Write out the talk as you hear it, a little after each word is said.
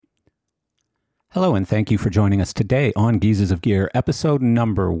Hello, and thank you for joining us today on Geezers of Gear, episode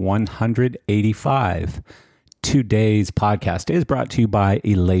number 185. Today's podcast is brought to you by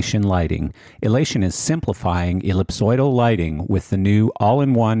Elation Lighting. Elation is simplifying ellipsoidal lighting with the new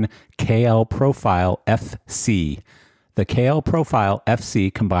all-in-one KL Profile FC. The KL Profile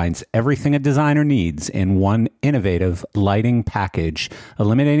FC combines everything a designer needs in one innovative lighting package,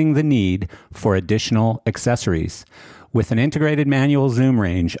 eliminating the need for additional accessories. With an integrated manual zoom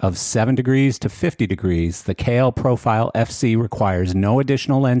range of 7 degrees to 50 degrees, the KL Profile FC requires no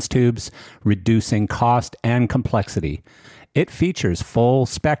additional lens tubes, reducing cost and complexity. It features full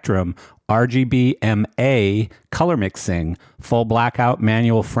spectrum RGB MA color mixing, full blackout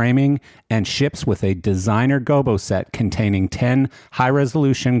manual framing, and ships with a designer gobo set containing 10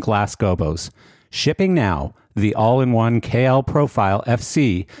 high-resolution glass gobos. Shipping now, the all-in-one KL Profile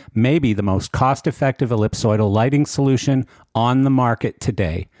FC may be the most cost-effective ellipsoidal lighting solution on the market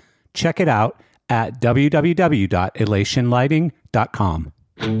today. Check it out at www.elationlighting.com.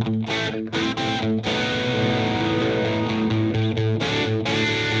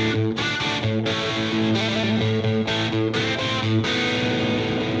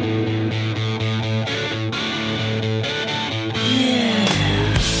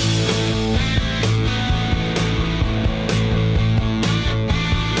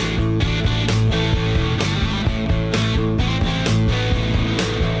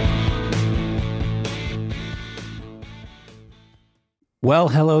 Well,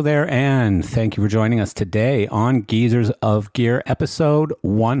 hello there, and thank you for joining us today on Geezers of Gear, episode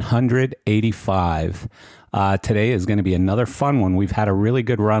 185. Today is going to be another fun one. We've had a really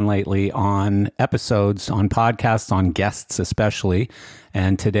good run lately on episodes, on podcasts, on guests especially,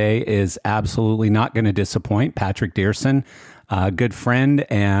 and today is absolutely not going to disappoint. Patrick Dierson, a good friend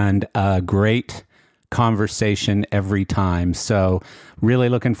and a great conversation every time. So really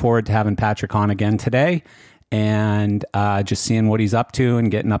looking forward to having Patrick on again today. And just seeing what he's up to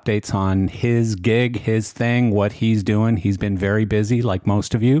and getting updates on his gig, his thing, what he's doing. He's been very busy, like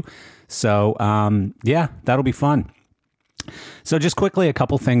most of you. So, yeah, that'll be fun. So just quickly, a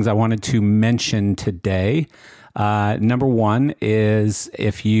couple things I wanted to mention today. Number one is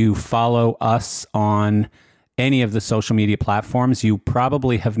if you follow us on any of the social media platforms, you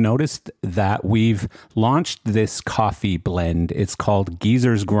probably have noticed that we've launched this coffee blend. It's called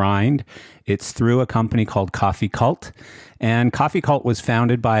Geezer's Grind. It's through a company called Coffee Cult. And Coffee Cult was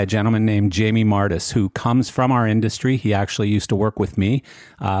founded by a gentleman named Jamie Martis, who comes from our industry. He actually used to work with me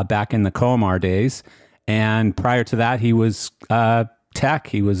back in the Comar days. And prior to that, he was tech.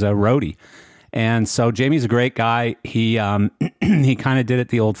 He was a roadie. And so Jamie's a great guy. He he kind of did it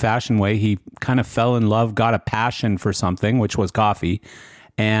the old-fashioned way. He kind of fell in love, got a passion for something, which was coffee.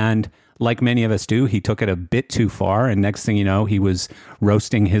 And like many of us do, he took it a bit too far. And next thing you know, he was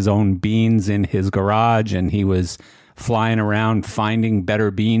roasting his own beans in his garage, and he was flying around finding better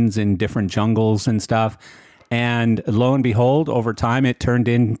beans in different jungles and stuff. And lo and behold, over time, it turned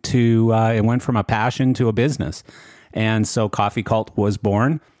into, it went from a passion to a business. And so Coffee Cult was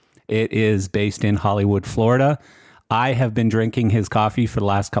born. It is based in Hollywood, Florida. I have been drinking his coffee for the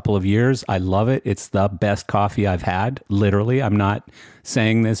last couple of years. I love it. It's the best coffee I've had, literally. I'm not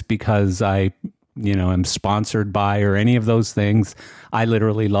saying this because I, am sponsored by or any of those things. I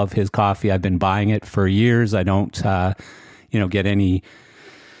literally love his coffee. I've been buying it for years. I don't, get any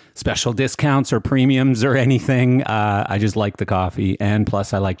special discounts or premiums or anything. I just like the coffee. And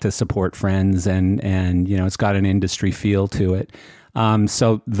plus, I like to support friends and it's got an industry feel to it.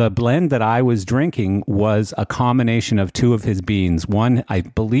 So the blend that I was drinking was a combination of two of his beans. One, I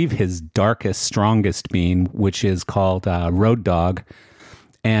believe his darkest, strongest bean, which is called Road Dog.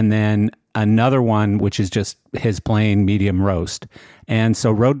 And then another one, which is just his plain medium roast. And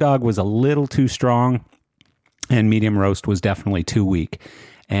so Road Dog was a little too strong and medium roast was definitely too weak.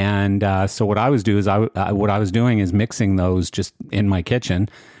 And so what I was doing is mixing those just in my kitchen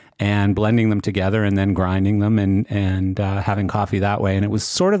and blending them together and then grinding them and having coffee that way. And it was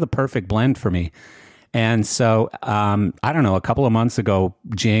sort of the perfect blend for me. And so, I don't know, a couple of months ago,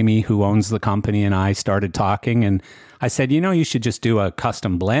 Jamie, who owns the company, and I started talking, and I said, you should just do a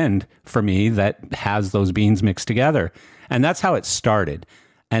custom blend for me that has those beans mixed together. And that's how it started.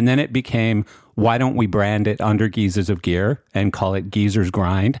 And then it became, why don't we brand it under Geezers of Gear and call it Geezer's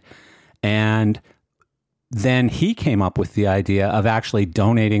Grind? And then he came up with the idea of actually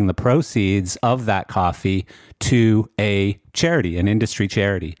donating the proceeds of that coffee to a charity, an industry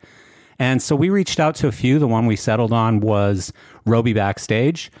charity. And so we reached out to a few. The one we settled on was Roby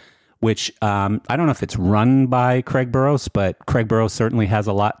Backstage, which I don't know if it's run by Craig Burrows, but Craig Burrows certainly has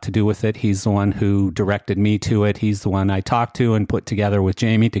a lot to do with it. He's the one who directed me to it. He's the one I talked to and put together with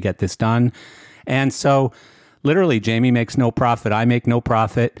Jamie to get this done. And so literally, Jamie makes no profit. I make no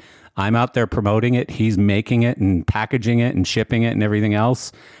profit. I'm out there promoting it. He's making it and packaging it and shipping it and everything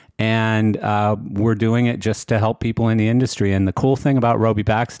else. And we're doing it just to help people in the industry. And the cool thing about Roby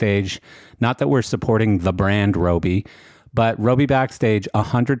Backstage, not that we're supporting the brand Roby, but Roby Backstage,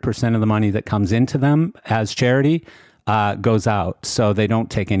 100% of the money that comes into them as charity goes out. So they don't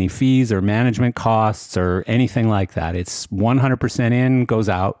take any fees or management costs or anything like that. It's 100% in, goes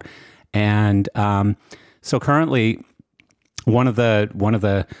out. And so currently, one of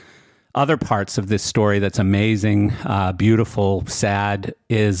the other parts of this story that's amazing, beautiful, sad,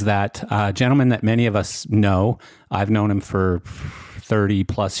 is that a gentleman that many of us know. I've known him for 30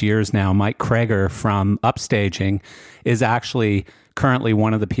 plus years now. Mike Krager from Upstaging is actually currently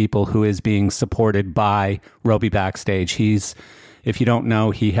one of the people who is being supported by Roby Backstage. If you don't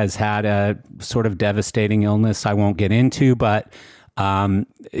know, he has had a sort of devastating illness I won't get into, but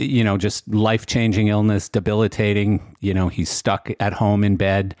just life-changing illness, debilitating. He's stuck at home in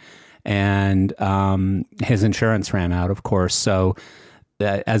bed, and his insurance ran out, of course. So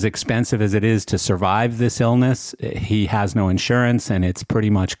as expensive as it is to survive this illness, he has no insurance, and it's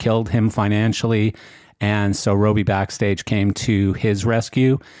pretty much killed him financially. And so Roby Backstage came to his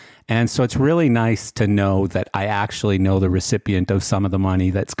rescue. And so it's really nice to know that I actually know the recipient of some of the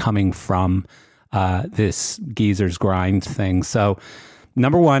money that's coming from this Geezer's Grind thing. So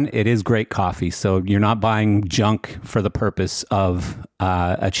number one, it is great coffee. So you're not buying junk for the purpose of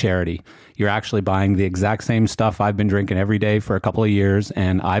a charity. You're actually buying the exact same stuff I've been drinking every day for a couple of years.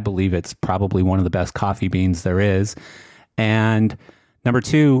 And I believe it's probably one of the best coffee beans there is. And number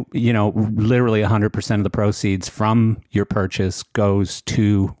two, literally 100% of the proceeds from your purchase goes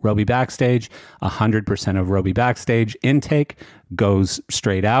to Roby Backstage. 100% of Roby Backstage intake goes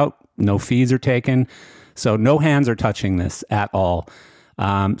straight out. No fees are taken. So no hands are touching this at all.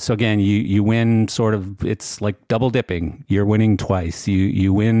 So again, you win sort of, it's like double dipping. You're winning twice.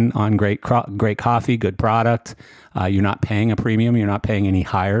 You win on great coffee, good product. You're not paying a premium. You're not paying any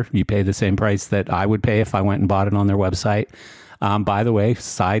higher. You pay the same price that I would pay if I went and bought it on their website. By the way,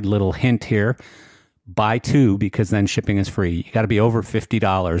 side little hint here, buy two because then shipping is free. You got to be over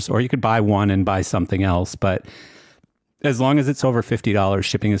 $50, or you could buy one and buy something else. But as long as it's over $50,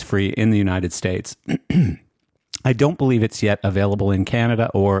 shipping is free in the United States. I don't believe it's yet available in Canada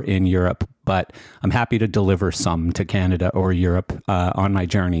or in Europe, but I'm happy to deliver some to Canada or Europe on my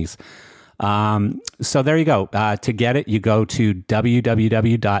journeys. So there you go. To get it, you go to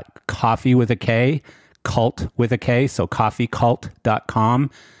www.coffeewithak, cult with a K, so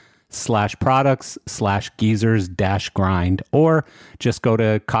coffeecult.com/products/geezers-grind, or just go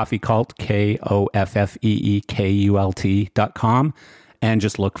to coffeecult, koffeekult.com, and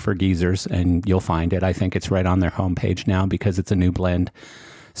just look for Geezers and you'll find it. I think it's right on their homepage now because it's a new blend.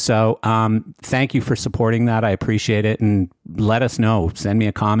 So thank you for supporting that. I appreciate it. And let us know. Send me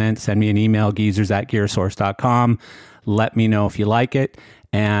a comment. Send me an email, geezers@gearsource.com. Let me know if you like it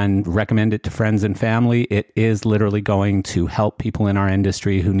and recommend it to friends and family. It is literally going to help people in our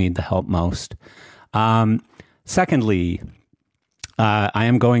industry who need the help most. Secondly, I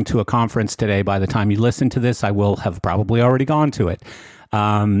am going to a conference today. By the time you listen to this, I will have probably already gone to it.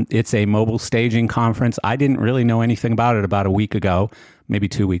 It's a mobile staging conference. I didn't really know anything about it about a week ago, maybe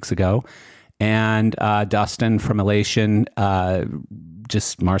 2 weeks ago. And Dustin from Elation,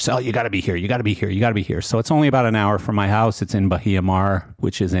 just Marcel, you got to be here. You got to be here. You got to be here. So it's only about an hour from my house. It's in Bahia Mar,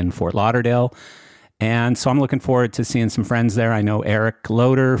 which is in Fort Lauderdale. And so I'm looking forward to seeing some friends there. I know Eric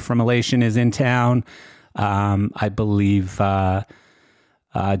Loader from Elation is in town. I believe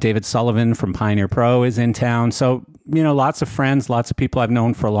David Sullivan from Pioneer Pro is in town. So, lots of friends, lots of people I've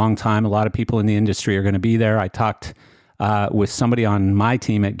known for a long time. A lot of people in the industry are going to be there. I talked with somebody on my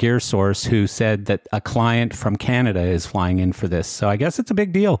team at Gear Source who said that a client from Canada is flying in for this. So I guess it's a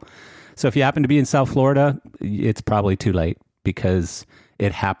big deal. So if you happen to be in South Florida, it's probably too late because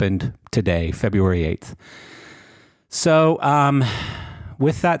it happened today, February 8th. So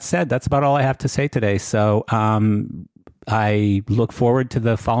with that said, that's about all I have to say today. So I look forward to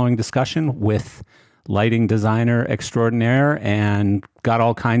the following discussion with lighting designer extraordinaire, and got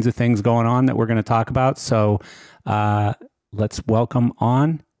all kinds of things going on that we're going to talk about. So let's welcome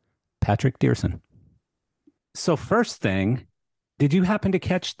on Patrick Dierson. So first thing, did you happen to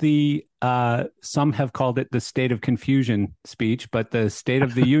catch the, some have called it the State of Confusion speech, but the State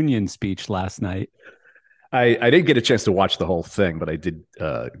of the Union speech last night? I didn't get a chance to watch the whole thing, but I did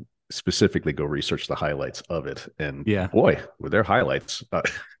specifically go research the highlights of it. And yeah, boy, were there highlights.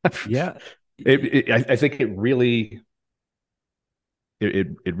 Yeah. I think it really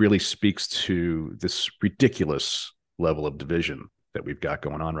speaks to this ridiculous level of division that we've got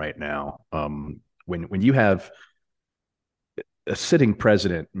going on right now. When you have a sitting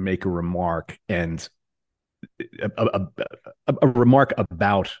president make a remark and a, a remark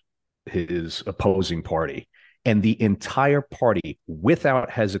about his opposing party, and the entire party,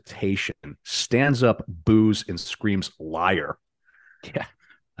 without hesitation, stands up, boos, and screams "liar." Yeah.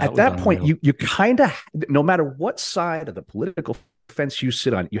 At that point, you kind of, no matter what side of the political fence you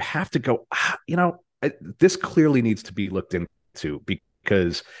sit on, you have to go, this clearly needs to be looked into,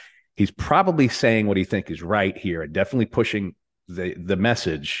 because he's probably saying what he thinks is right here and definitely pushing the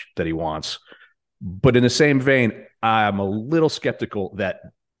message that he wants. But in the same vein, I'm a little skeptical that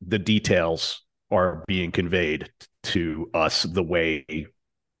the details are being conveyed to us the way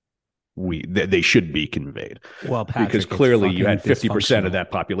they should be conveyed. Well, Patrick, because clearly you had 50% of dysfunctional. that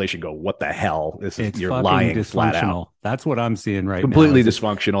population go, "What the hell? You're fucking lying flat out." dysfunctional. That's what I'm seeing right now. Completely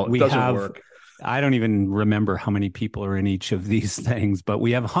dysfunctional. It We doesn't have, work. I don't even remember how many people are in each of these things, but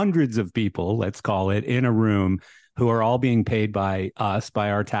we have hundreds of people, let's call it, in a room who are all being paid by us,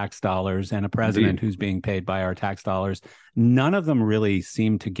 by our tax dollars, and a president Indeed. who's being paid by our tax dollars. None of them really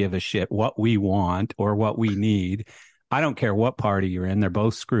seem to give a shit what we want or what we need. I don't care what party you're in, they're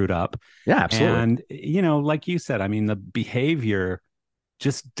both screwed up. Yeah, absolutely. And, like you said, I mean, the behavior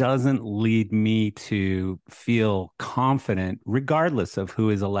just doesn't lead me to feel confident, regardless of who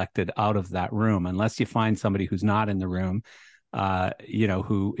is elected out of that room, unless you find somebody who's not in the room,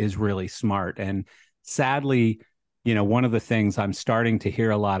 who is really smart. And sadly, one of the things I'm starting to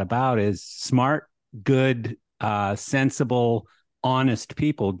hear a lot about is smart, good, sensible, honest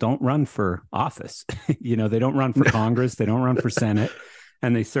people don't run for office. They don't run for Congress, they don't run for Senate,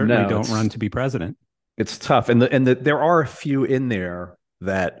 and they certainly don't run to be president. It's tough. And there are a few in there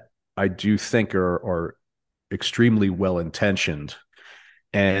that I do think are extremely well intentioned,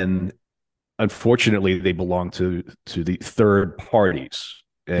 and unfortunately they belong to the third parties,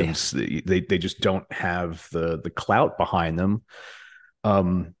 and they just don't have the clout behind them.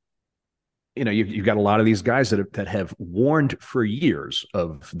 You've got a lot of these guys that have warned for years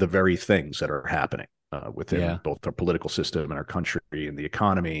of the very things that are happening within both our political system and our country and the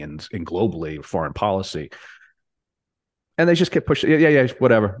economy and globally, foreign policy. And they just get pushed. Yeah,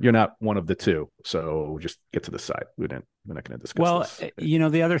 whatever. You're not one of the two. So just get to the side. We're not going to discuss this.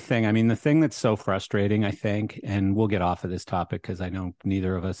 The other thing, I mean, the thing that's so frustrating, I think, and we'll get off of this topic because I know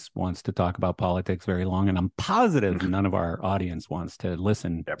neither of us wants to talk about politics very long, and I'm positive none of our audience wants to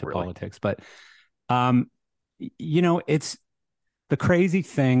listen to politics. But, it's the crazy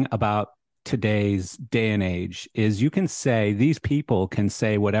thing about today's day and age is these people can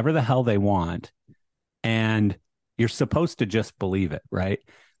say whatever the hell they want, and you're supposed to just believe it, right?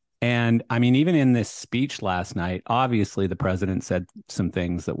 And I mean, even in this speech last night, obviously the president said some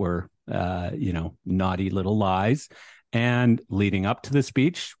things that were, naughty little lies. And leading up to the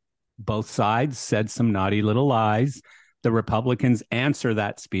speech, both sides said some naughty little lies. The Republicans answer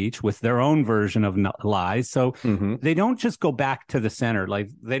that speech with their own version of lies. So they don't just go back to the center. Like,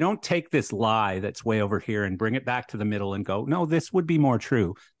 they don't take this lie that's way over here and bring it back to the middle and go, no, this would be more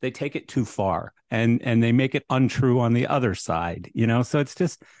true. They take it too far and they make it untrue on the other side, So it's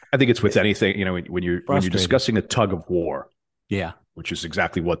just, I think it's with anything, when you're discussing a tug of war, which is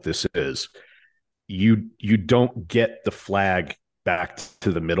exactly what this is, you don't get the flag back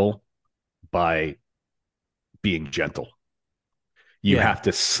to the middle by being gentle. You have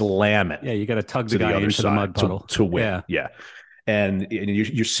to slam it. Yeah, you got to tug the guy into the mud puddle to win. Yeah. And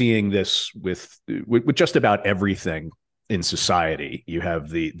you're seeing this with just about everything in society. You have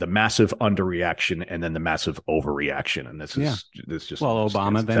the massive underreaction and then the massive overreaction, and this just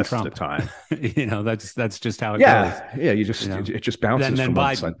Obama then Trump. The time. That's just how it goes. Yeah. It just bounces then from Biden,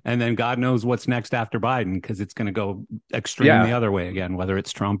 one side. and then God knows what's next after Biden, because it's going to go extreme the other way again, whether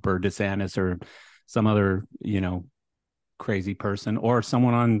it's Trump or DeSantis or some other, crazy person or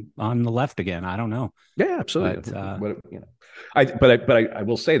someone on the left again. I don't know. Yeah, absolutely. But, I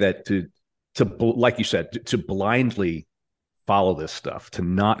will say that to like you said, to blindly follow this stuff, to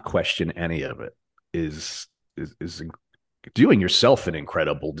not question any of it is doing yourself an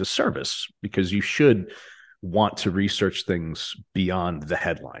incredible disservice, because you should want to research things beyond the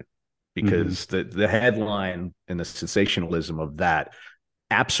headline, because the headline and the sensationalism of that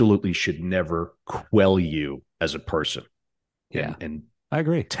absolutely should never quell you as a person. And I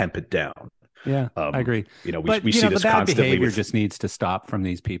agree. Temp it down. Yeah, I agree. We see this the bad constantly. Behavior just needs to stop from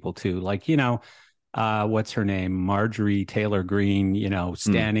these people too. Like, what's her name? Marjorie Taylor Greene,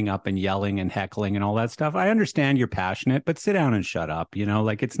 standing up and yelling and heckling and all that stuff. I understand you're passionate, but sit down and shut up.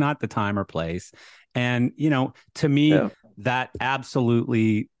 Like, it's not the time or place. And, to me, that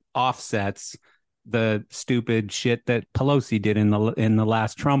absolutely offsets the stupid shit that Pelosi did in the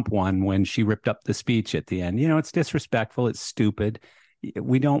last Trump one when she ripped up the speech at the end. You know, it's disrespectful. It's stupid.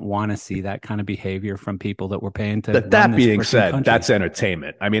 We don't want to see that kind of behavior from people that we're paying to run That this being freaking said, country. that's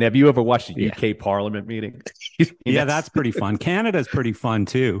entertainment. I mean, have you ever watched a Yeah. UK Parliament meeting? Yeah, that's pretty fun. Canada's pretty fun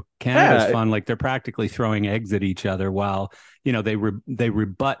too. Canada's fun. Like they're practically throwing eggs at each other while, you know, they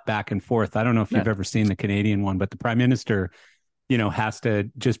rebut back and forth. I don't know if you've ever seen the Canadian one, but the prime minister, you know, has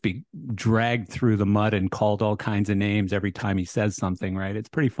to just be dragged through the mud and called all kinds of names every time he says something, right? It's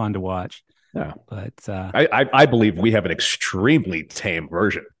pretty fun to watch. Yeah. But I believe we have an extremely tame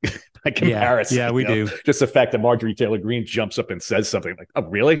version by comparison. Yeah, we do. Just the fact that Marjorie Taylor Greene jumps up and says something like, "Oh,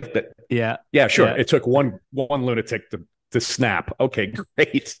 really?" Yeah, sure. Yeah. It took one lunatic to snap. Okay,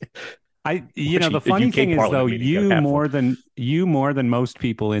 great. The funny thing is though, you more than most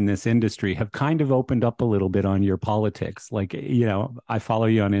people in this industry have kind of opened up a little bit on your politics. Like, you know, I follow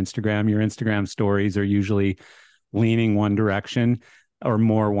you on Instagram. Your Instagram stories are usually leaning one direction or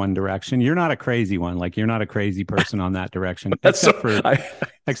more one direction. You're not a crazy one. Like, you're not a crazy person on that direction, except for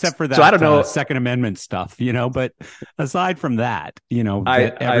that so I don't know. Second Amendment stuff, you know. But aside from that, you know,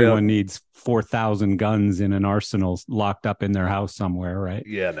 everyone needs 4,000 guns in an arsenal locked up in their house somewhere, right?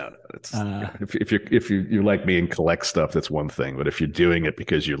 Yeah, no. It's, if you like me and collect stuff, that's one thing. But if you're doing it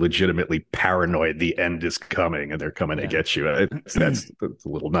because you're legitimately paranoid the end is coming and they're coming to get you, that's a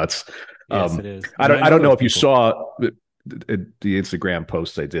little nuts. Yes, it is. I don't know if you saw the Instagram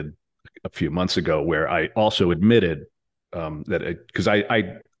post I did a few months ago where I also admitted that because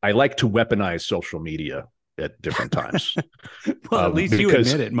I like to weaponize social media at different times. Well, at least you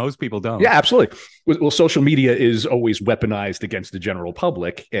admit it. Most people don't. Yeah, absolutely. Well, social media is always weaponized against the general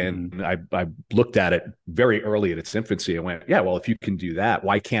public. And I looked at it very early in its infancy and went, yeah, well, if you can do that,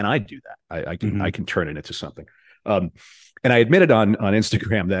 why can't I do that? I can turn it into something. And I admitted on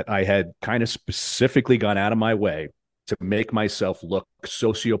Instagram that I had kind of specifically gone out of my way to make myself look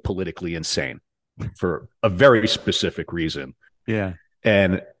sociopolitically insane for a very specific reason. Yeah.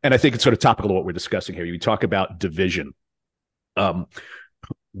 And I think it's sort of topical to what we're discussing here. You talk about division.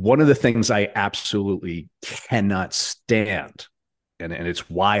 One of the things I absolutely cannot stand, and it's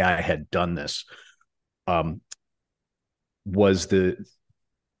why I had done this, was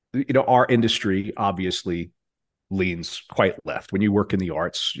our industry obviously leans quite left. When you work in the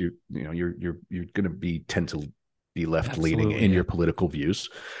arts, you're going to tend to be left leaning in your political views.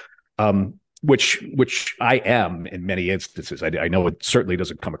 Which I am in many instances. I know it certainly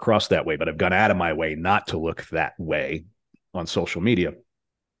doesn't come across that way, but I've gone out of my way not to look that way on social media.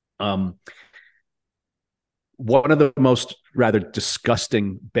 One of the most rather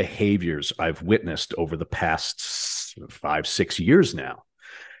disgusting behaviors I've witnessed over the past 5-6 years now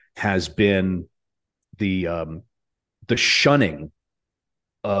has been the shunning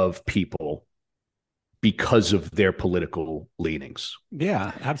of people because of their political leanings.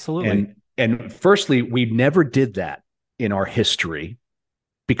 Yeah, absolutely. And firstly, we never did that in our history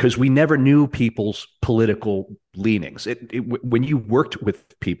because we never knew people's political leanings. When you worked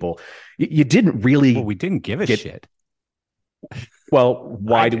with people, you didn't really. Well, we didn't give a shit. Well,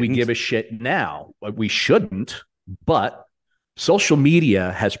 why do we give a shit now? We shouldn't, but social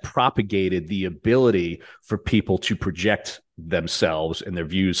media has propagated the ability for people to project themselves and their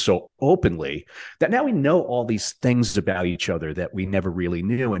views so openly that now we know all these things about each other that we never really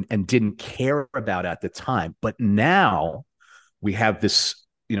knew and didn't care about at the time. But now we have this,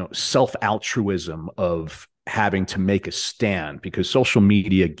 self-altruism of having to make a stand because social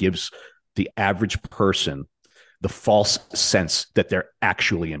media gives the average person the false sense that they're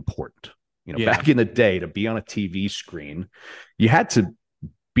actually important. Back in the day, to be on a TV screen, you had to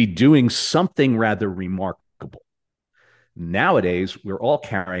be doing something rather remarkable. Nowadays, we're all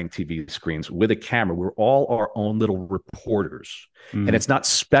carrying TV screens with a camera. We're all our own little reporters. And it's not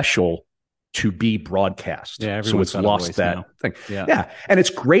special to be broadcast. Yeah, so it's lost that thing. Yeah. And it's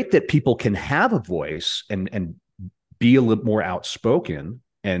great that people can have a voice and be a little more outspoken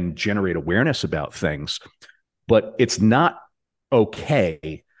and generate awareness about things. But it's not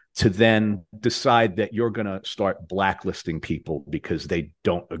okay to then decide that you're going to start blacklisting people because they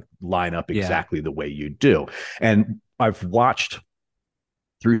don't line up exactly the way you do. And I've watched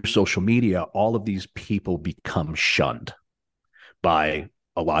through social media, all of these people become shunned by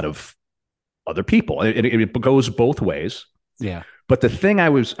a lot of other people. It goes both ways. Yeah. But the thing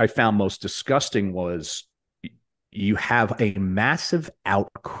I found most disgusting was you have a massive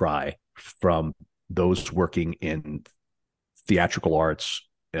outcry from those working in theatrical arts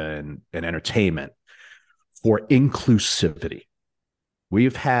and entertainment for inclusivity.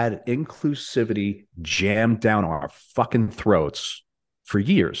 We've had inclusivity jammed down our fucking throats for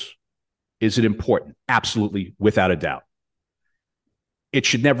years. Is it important? Absolutely, without a doubt. It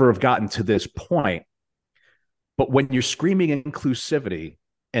should never have gotten to this point. But when you're screaming inclusivity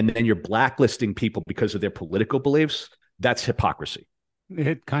and then you're blacklisting people because of their political beliefs, that's hypocrisy.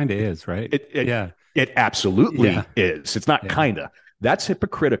 It kind of is, right? Yeah. It absolutely Yeah. is. It's not Yeah. kind of. That's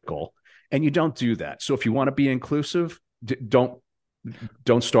hypocritical, and you don't do that. So if you want to be inclusive, don't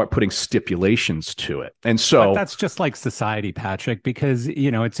start putting stipulations to it. And But so, that's just like society, Patrick, because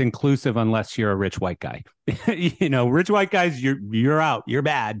it's inclusive unless you're a rich white guy. Rich white guys, you're out, you're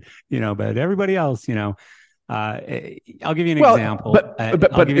bad. But everybody else, I'll give you an example.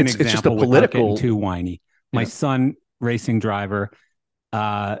 I'll give you an it's just a example without getting political. too whiny. My son, racing driver,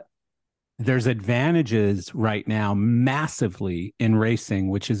 there's advantages right now massively in racing,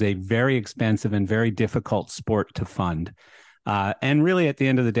 which is a very expensive and very difficult sport to fund. And really, at the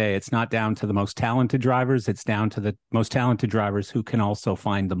end of the day, it's not down to the most talented drivers. It's down to the most talented drivers who can also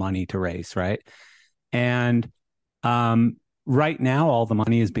find the money to race, right? And right now, all the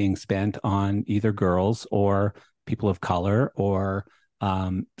money is being spent on either girls or people of color or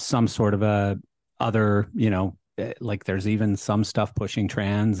some sort of a other, like there's even some stuff pushing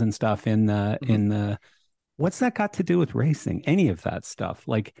trans and stuff in the what's that got to do with racing? Any of that stuff?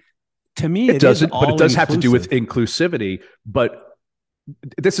 Like, to me, it doesn't, but it does have to do with inclusive. inclusivity. But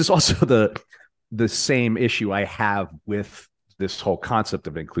this is also the same issue I have with this whole concept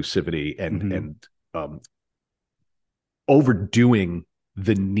of inclusivity and overdoing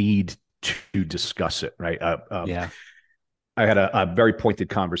the need to discuss it. Right? Yeah. I had a very pointed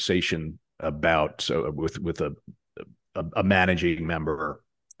conversation about with a managing member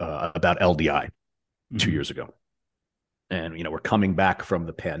about LDI 2 years ago. And, we're coming back from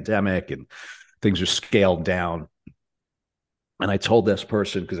the pandemic and things are scaled down. And I told this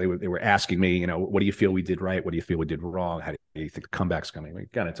person, because they were asking me, what do you feel we did right? What do you feel we did wrong? How do you think the comeback's coming? We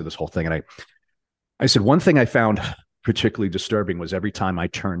got into this whole thing. And I said, one thing I found particularly disturbing was every time I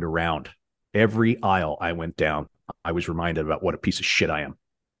turned around, every aisle I went down, I was reminded about what a piece of shit I am.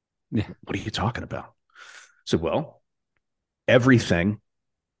 Yeah. What are you talking about? I said, well, everything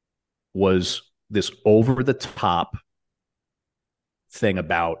was this over the top thing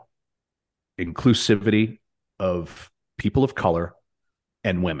about inclusivity of people of color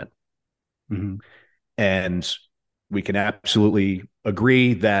and women. Mm-hmm. And we can absolutely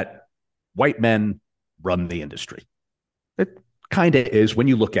agree that white men run the industry. It kind of is when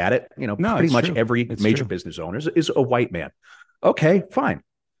you look at it. Pretty much every major business owner is a white man. Okay, fine.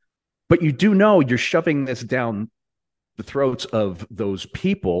 But you do know you're shoving this down the throats of those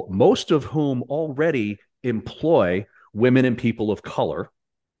people, most of whom already employ women and people of color.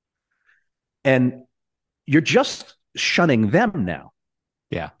 And you're just shunning them now.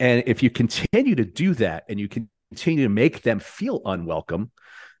 Yeah. And if you continue to do that and you continue to make them feel unwelcome,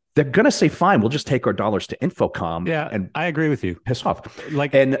 they're going to say, fine, we'll just take our dollars to Infocom. Yeah. And I agree with you. Piss off.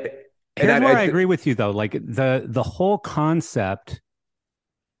 Like, here's where I agree with you, though. Like the whole concept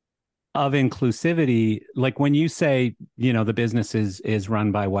of inclusivity, like when you say, the business is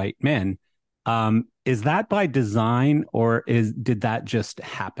run by white men, is that by design or did that just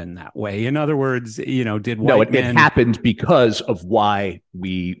happen that way? In other words, did white men... it happened because of why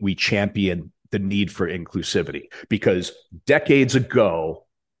we champion the need for inclusivity, because decades ago,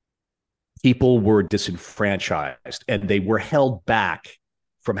 people were disenfranchised and they were held back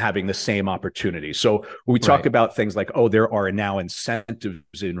from having the same opportunity. So when we talk about things like, there are now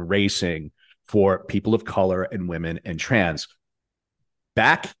incentives in racing for people of color and women and trans.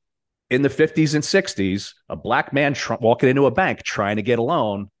 Back in the 50s and 60s, a black man walking into a bank trying to get a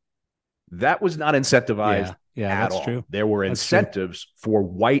loan, that was not incentivized at all. True. There were incentives for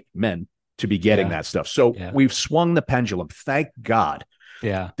white men to be getting that stuff. So we've swung the pendulum. Thank God.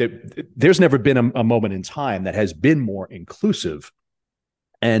 Yeah. There's never been a moment in time that has been more inclusive.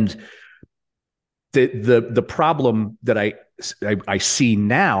 And the problem that I see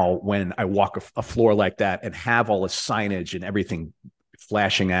now when I walk a floor like that and have all the signage and everything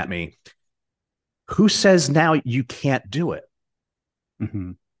flashing at me, who says now you can't do it?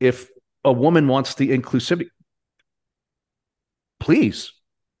 Mm-hmm. If a woman wants the inclusivity, please,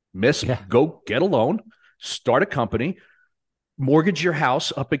 go get a loan, start a company, mortgage your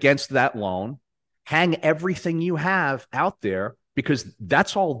house up against that loan, hang everything you have out there, because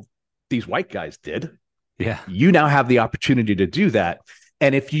that's all these white guys did. Yeah. You now have the opportunity to do that.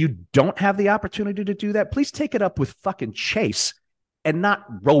 And if you don't have the opportunity to do that, please take it up with fucking Chase and not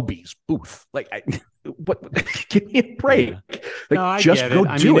Roby's booth. Like, give me a break. Yeah. Like, just go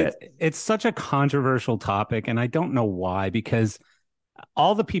do it. It's such a controversial topic, and I don't know why, because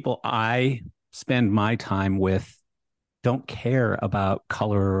all the people I spend my time with don't care about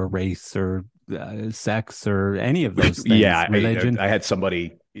color or race or sex or any of those things, Yeah, religion. I had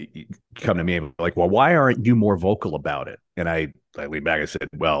somebody come to me and like, well, why aren't you more vocal about it? And I leaned back and said,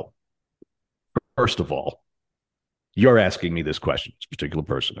 well, first of all, you're asking me this question, this particular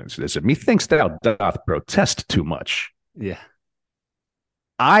person. I said, methinks thou doth protest too much. Yeah.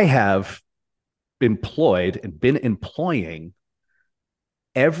 I have employed and been employing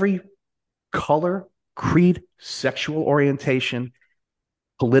every color, creed, sexual orientation,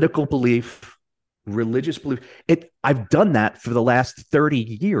 political belief, religious belief. I've done that for the last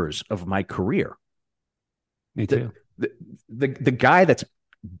 30 years of my career. Me too. The guy that's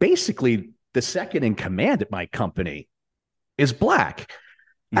basically the second in command at my company is black.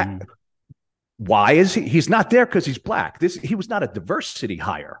 Mm-hmm. Why is he's not there? Because he's black. He was not a diversity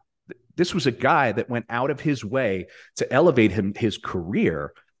hire. This was a guy that went out of his way to elevate his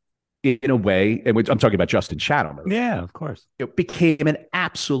career in a way, and I'm talking about Justin Chatham. Yeah, of course. It became an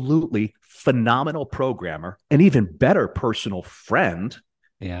absolutely phenomenal programmer, an even better personal friend.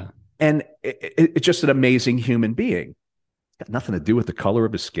 Yeah. And it's just an amazing human being. Got nothing to do with the color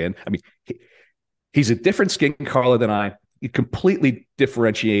of his skin. I mean, he's a different skin color than I, completely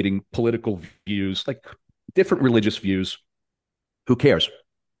differentiating political views, like different religious views. Who cares?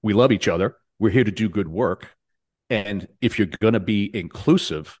 We love each other. We're here to do good work. And if you're going to be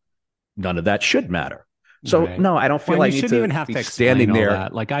inclusive, none of that should matter. So right. No, I don't feel like you shouldn't even have to explain all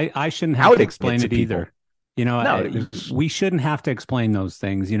that. Like I shouldn't have to explain it either. You know, no, we shouldn't have to explain those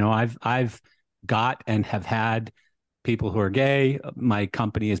things. You know, I've got and have had people who are gay. My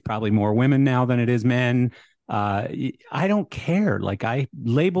company is probably more women now than it is men. I don't care. Like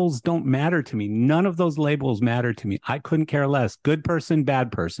labels don't matter to me. None of those labels matter to me. I couldn't care less. Good person,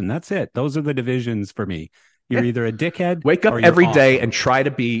 bad person. That's it. Those are the divisions for me. You're either a dickhead. Wake up every day and try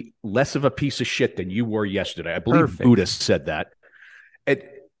to be less of a piece of shit than you were yesterday. I believe Buddha said that.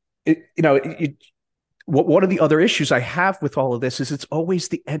 One of the other issues I have with all of this is it's always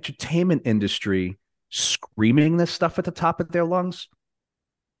the entertainment industry screaming this stuff at the top of their lungs.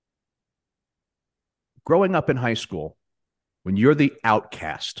 Growing up in high school, when you're the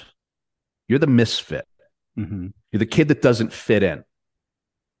outcast, you're the misfit, mm-hmm. You're the kid that doesn't fit in.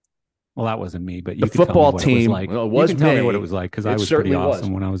 Well, that wasn't me, but you the football team. Well, you can tell me what it was like because I was pretty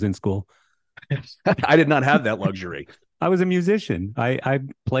awesome when I was in school. I did not have that luxury. I was a musician. I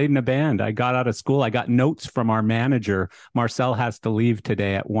played in a band. I got out of school. I got notes from our manager. Marcel has to leave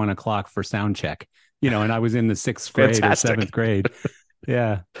today at 1:00 for sound check. You know, and I was in the 6th grade or 7th grade.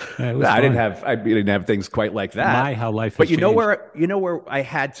 Yeah, it was I didn't have things quite like that. How life. But you know where I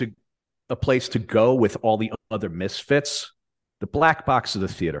had a place to go with all the other misfits, the black box of the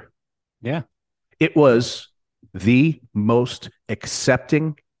theater. Yeah, it was the most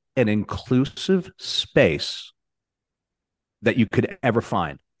accepting and inclusive space that you could ever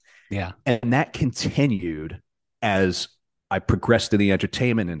find. Yeah, and that continued as I progressed in the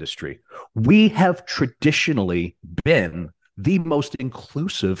entertainment industry. We have traditionally been the most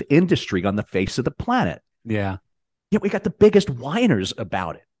inclusive industry on the face of the planet. Yeah. Yet we got the biggest whiners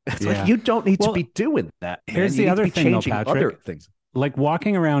about it. It's like, you don't need to be doing that. Man. Here's the other thing, though, Patrick. Other things. Like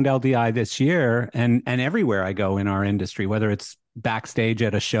walking around LDI this year and everywhere I go in our industry, whether it's backstage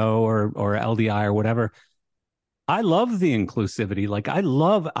at a show or LDI or whatever, I love the inclusivity. Like I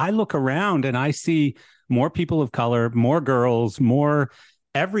look around and I see more people of color, more girls, more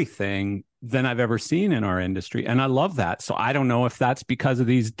everything than I've ever seen in our industry. And I love that. So I don't know if that's because of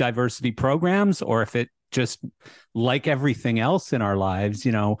these diversity programs or if it just, like everything else in our lives,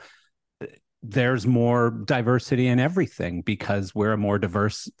 you know, there's more diversity in everything because we're a more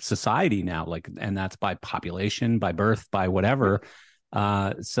diverse society now. Like, and that's by population, by birth, by whatever.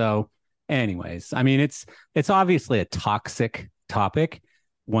 So anyways, I mean, it's obviously a toxic topic,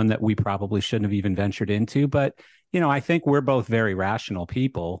 one that we probably shouldn't have even ventured into, but you know, I think we're both very rational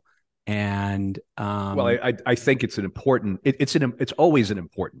people. And well, I think it's an important. It's always an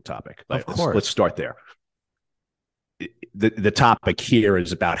important topic. Of course, let's start there. The topic here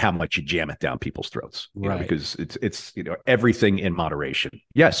is about how much you jam it down people's throats, right? Because it's everything in moderation.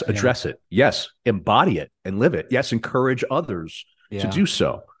 Yes, address it. Yes, embody it and live it. Yes, encourage others to do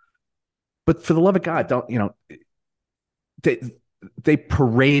so. But for the love of God, don't they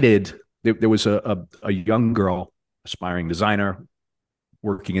paraded. There was a young girl, aspiring designer,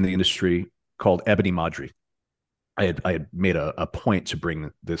 working in the industry called Ebony Maudry. I had made a point to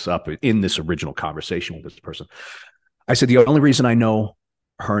bring this up in this original conversation with this person. I said, the only reason I know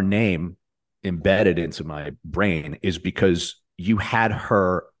her name embedded into my brain is because you had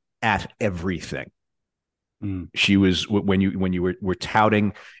her at everything. She was, when you were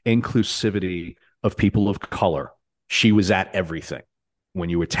touting inclusivity of people of color, She was at everything when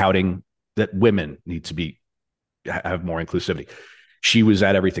you were touting that women need to be have more inclusivity. She was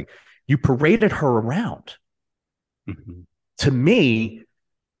at everything. You paraded her around. Mm-hmm. To me,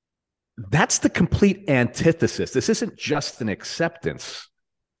 that's the complete antithesis. This isn't just an acceptance.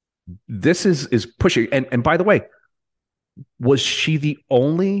 This is pushing. And by the way, was she the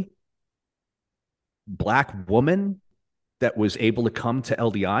only Black woman that was able to come to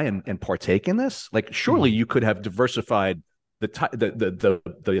LDI and partake in this? Like, surely you could have diversified the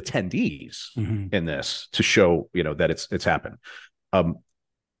attendees in this to show, that it's happened.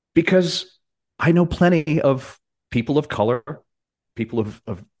 Because I know plenty of people of color, people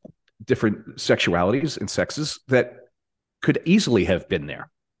of different sexualities and sexes that could easily have been there,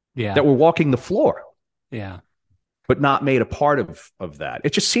 that were walking the floor, but not made a part of that.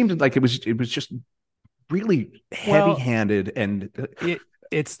 It just seemed like it was just really heavy-handed, and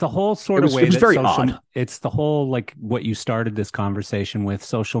it's the whole sort of way. It was very odd. It's the whole, like, what you started this conversation with,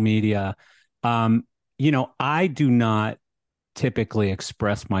 social media. I do not typically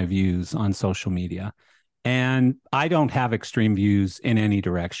express my views on social media, and I don't have extreme views in any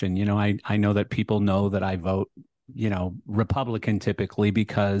direction. I know that people know that I vote, Republican typically,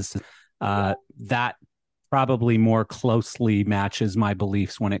 because that probably more closely matches my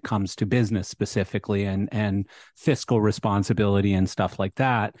beliefs when it comes to business specifically and fiscal responsibility and stuff like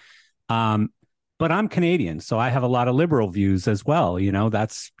that. But I'm Canadian, so I have a lot of liberal views as well.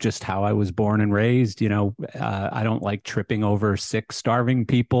 That's just how I was born and raised. I don't like tripping over sick, starving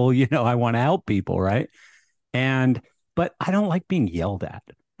people. I want to help people, right? But I don't like being yelled at,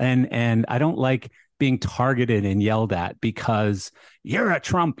 and I don't like being targeted and yelled at because you're a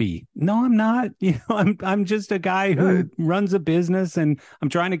Trumpy. No, I'm not. I'm just a guy who runs a business, and I'm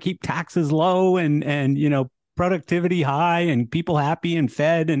trying to keep taxes low and productivity high and people happy and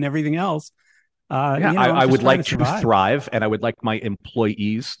fed and everything else. I would like to thrive, and I would like my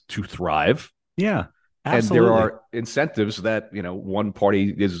employees to thrive. Yeah, absolutely. And there are incentives that one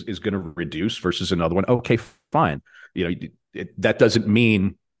party is going to reduce versus another one. Okay, fine. That doesn't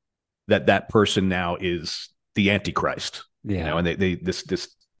mean that person now is the Antichrist. And they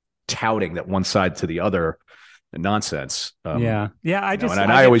this touting that one side to the other nonsense. I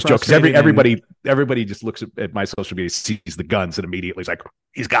always joke because everybody just looks at my social media, sees the guns, and immediately is like,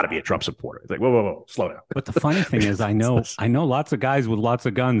 he's got to be a Trump supporter. It's like, whoa, slow down. But the funny thing is, I know lots of guys with lots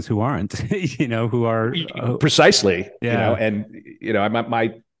of guns who aren't, who are precisely,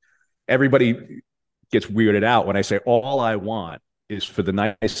 everybody gets weirded out when I say all I want is for the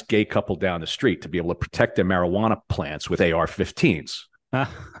nice gay couple down the street to be able to protect their marijuana plants with AR-15s.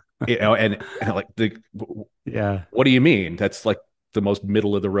 And like what do you mean? That's like the most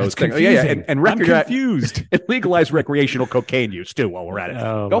middle of the road thing. And I'm confused. And legalize recreational cocaine use too while we're at it.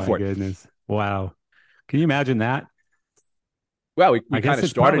 Oh, go for goodness. Wow. Can you imagine that? Well, we kind of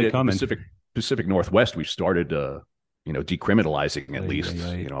started it in the Pacific Northwest. We started decriminalizing at least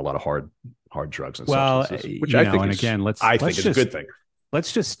a lot of hard drugs and substances, which I think is a good thing.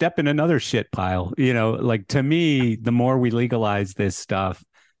 Let's just step in another shit pile. Like, to me, the more we legalize this stuff,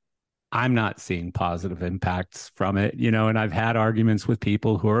 I'm not seeing positive impacts from it, and I've had arguments with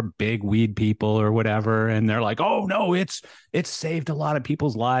people who are big weed people or whatever, and they're like, oh no, it's saved a lot of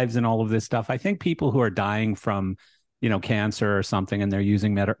people's lives and all of this stuff. I think people who are dying from cancer or something, and they're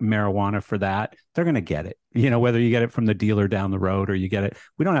using marijuana for that, they're going to get it. Whether you get it from the dealer down the road or you get it,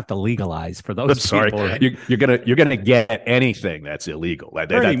 we don't have to legalize for those people. Right? You're gonna get anything that's illegal.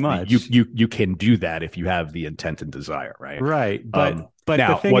 Pretty much. You can do that if you have the intent and desire, right? Right. But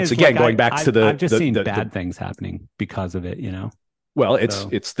now, the thing once is, again, going back to I've just seen bad things happening because of it. Well,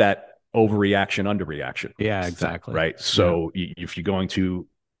 it's that overreaction, underreaction. Yeah, exactly. Right. So if you're going to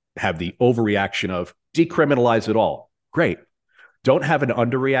have the overreaction of decriminalize it all, great. Don't have an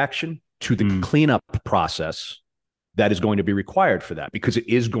underreaction to the cleanup process that is going to be required for that, because it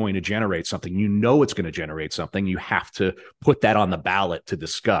is going to generate something. It's going to generate something. You have to put that on the ballot to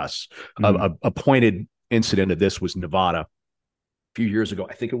discuss. A pointed incident of this was Nevada a few years ago.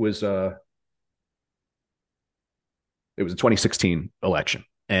 I think it was a 2016 election,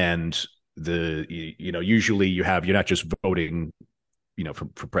 and usually you're not just voting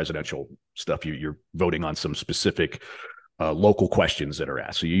for presidential stuff. You're voting on some specific local questions that are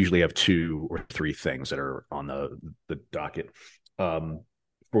asked. So you usually have 2 or 3 things that are on the docket.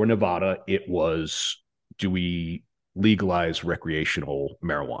 For Nevada, it was, do we legalize recreational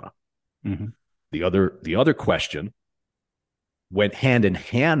marijuana? Mm-hmm. The other question went hand in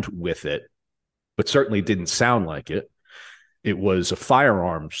hand with it, but certainly didn't sound like it. It was a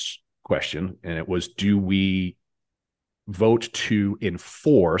firearms question, and it was, do we vote to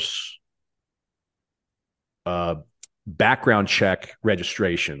enforce background check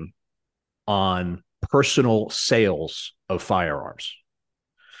registration on personal sales of firearms,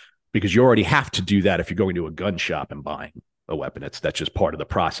 because you already have to do that if you're going to a gun shop and buying a weapon. That's just part of the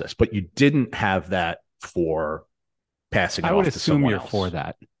process. But you didn't have that for passing it I would off to assume someone you're else. for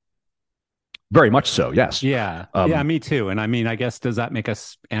that. Very much so, yes. Yeah. Yeah, me too. And I mean, I guess, does that make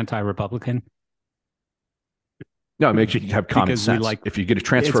us anti-Republican? No, it makes you have common Because we sense. like, If you get a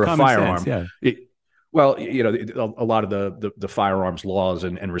transfer it's of common firearm, sense, yeah. well, you know, a lot of the firearms laws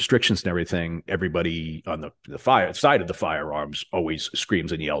and restrictions and everything, everybody on the fire side of the firearms always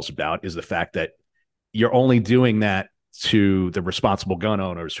screams and yells about is the fact that you're only doing that to the responsible gun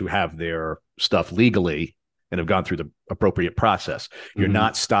owners who have their stuff legally and have gone through the appropriate process. You're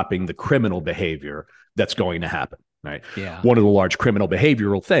not stopping the criminal behavior that's going to happen. Right. Yeah. One of the large criminal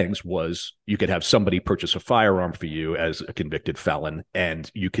behavioral things was you could have somebody purchase a firearm for you as a convicted felon, and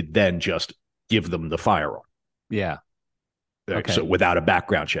you could then just give them the firearm. Yeah. Okay. So without a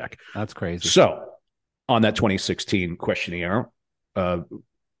background check. That's crazy. So on that 2016 questionnaire on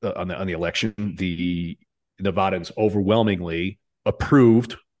the election, the Nevadans overwhelmingly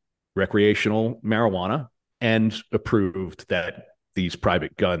approved recreational marijuana and approved that these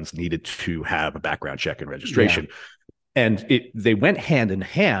private guns needed to have a background check and registration. Yeah. And they went hand in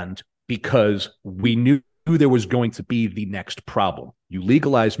hand because we knew there was going to be the next problem. You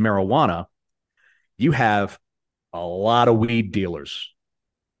legalize marijuana, you have a lot of weed dealers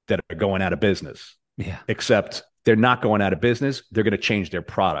that are going out of business. Yeah. Except they're not going out of business. They're going to change their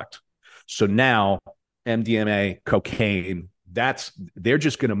product. So now MDMA, cocaine, they're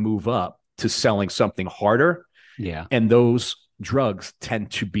just going to move up to selling something harder. Yeah. And those drugs tend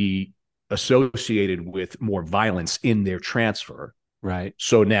to be associated with more violence in their transfer. Right.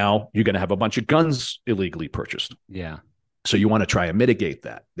 So now you're going to have a bunch of guns illegally purchased. Yeah. So you want to try and mitigate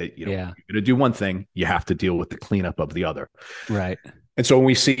that. You're going to do one thing, you have to deal with the cleanup of the other. Right. And so when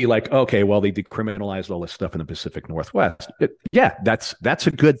we see like, okay, well, they decriminalized all this stuff in the Pacific Northwest. That's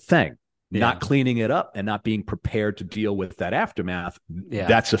a good thing. Yeah. Not cleaning it up and not being prepared to deal with that aftermath. Yeah.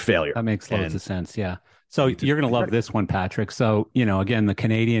 That's a failure. That makes loads of sense. Yeah. So you're going to love this one, Patrick. So, again, the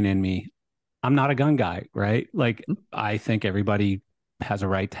Canadian in me, I'm not a gun guy, right? Like, I think everybody has a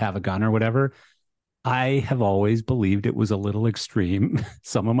right to have a gun or whatever. I have always believed it was a little extreme.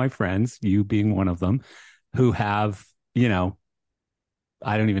 Some of my friends, you being one of them, who have,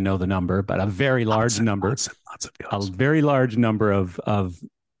 I don't even know the number, but a very large number, a very large number of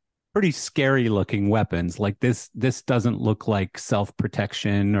pretty scary looking weapons. Like this doesn't look like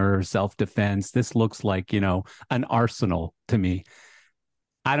self-protection or self-defense. This looks like, an arsenal to me.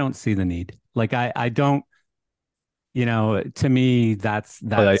 I don't see the need. Like I don't, to me, that's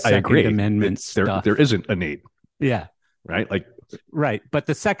I Second agree. Amendment stuff. There isn't a need. Yeah. Right. Like, right. But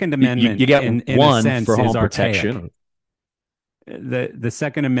the Second Amendment, you get in one a sense, for home is protection. The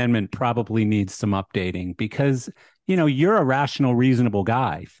Second Amendment probably needs some updating because, you're a rational, reasonable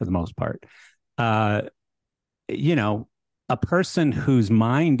guy for the most part. A person whose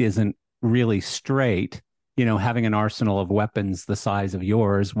mind isn't really straight, having an arsenal of weapons the size of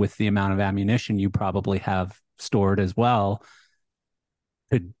yours with the amount of ammunition you probably have stored as well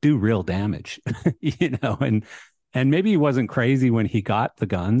could do real damage, and maybe he wasn't crazy when he got the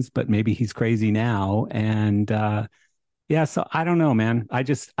guns, but maybe he's crazy now. And, yeah, so I don't know, man.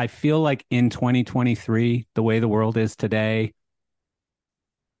 I feel like in 2023, the way the world is today,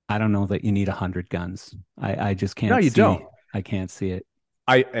 I don't know that you need 100 guns. I just can't. No, you don't. I can't see it.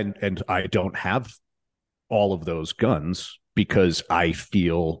 And I don't have all of those guns because I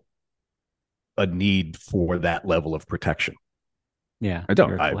feel a need for that level of protection. Yeah, I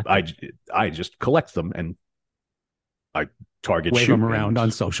don't. I just collect them and I target wave them around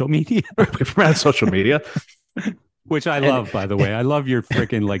on social media. Wave around social media. Which I love, by the way. I love your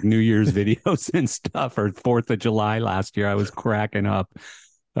freaking like New Year's videos and stuff, or 4th of July last year. I was cracking up.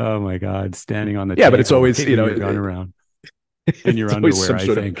 Oh my God. Standing on the table, but it's always, run around in your underwear, I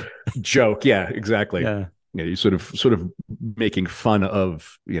think. Joke. Yeah, exactly. Yeah. You sort of making fun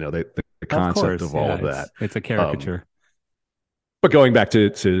of, the concept of all of that. It's a caricature. But going back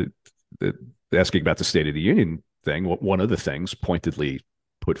to asking about the State of the Union thing, one of the things pointedly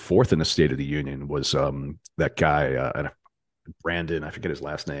put forth in the State of the Union was that guy Brandon, I forget his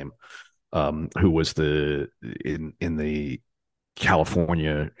last name, who was in the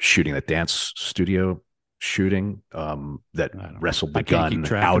California shooting, that dance studio shooting that wrestled the gun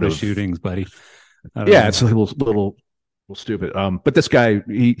out of shootings, buddy. Yeah, it's a little stupid. But this guy,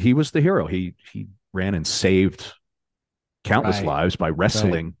 he was the hero. He ran and saved countless lives by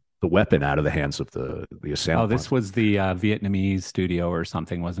wrestling the weapon out of the hands of the assailant. Oh, this was the Vietnamese studio or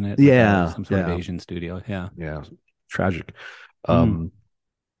something, wasn't it? Yeah. Some sort of Asian studio. Yeah. Yeah. tragic. Mm.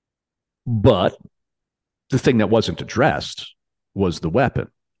 But the thing that wasn't addressed was the weapon.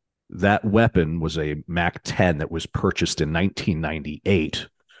 That weapon was a MAC 10 that was purchased in 1998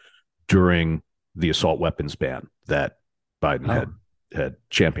 during the assault weapons ban that Biden had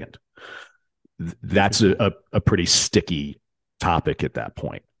championed. That's a pretty sticky topic at that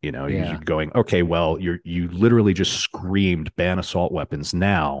point. You're going, okay, well, you literally just screamed ban assault weapons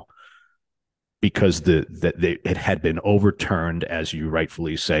now because it had been overturned, as you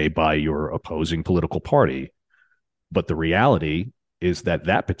rightfully say, by your opposing political party. But the reality is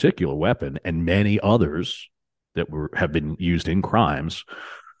that particular weapon and many others that have been used in crimes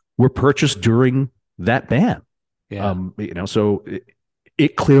were purchased during that ban. Yeah. So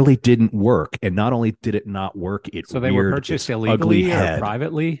it clearly didn't work. And not only did it not work, so they were purchased illegally or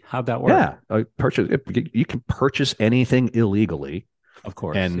privately? How'd that work? Yeah, you can purchase anything illegally, of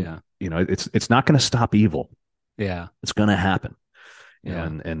course. And it's not going to stop evil. Yeah, it's going to happen. Yeah,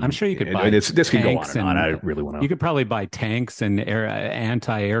 and I'm sure you could buy. This can go on and on. I really want to. You could probably buy tanks and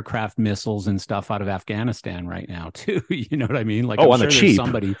anti-aircraft missiles and stuff out of Afghanistan right now too. You know what I mean? Like, on the cheap,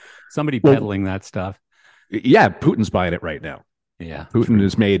 somebody peddling that stuff. Yeah, Putin's buying it right now. Yeah, Putin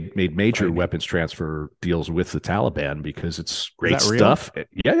has made major weapons transfer deals with the Taliban because it's great stuff.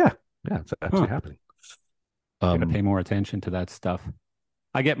 Yeah, it's actually happening. I'm gonna pay more attention to that stuff.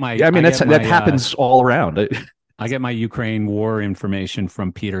 I get my. Yeah, I mean that happens all around. I get my Ukraine war information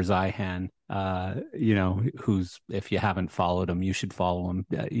from Peter Zeihan, who's, if you haven't followed him, you should follow him.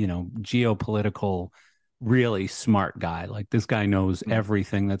 Geopolitical, really smart guy. Like, this guy knows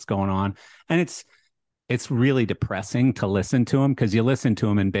everything that's going on, and it's really depressing to listen to him, because you listen to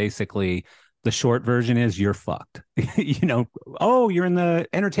him and basically the short version is you're fucked. Oh, you're in the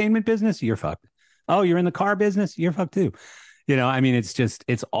entertainment business, you're fucked. Oh, you're in the car business, you're fucked too.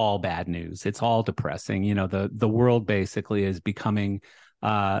 It's all bad news. It's all depressing. The world basically is becoming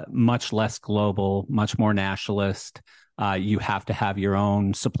much less global, much more nationalist. You have to have your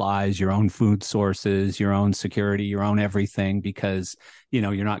own supplies, your own food sources, your own security, your own everything, because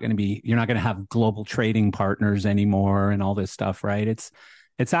you're not going to have global trading partners anymore and all this stuff, right?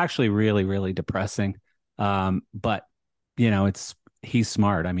 It's actually really, really depressing. But he's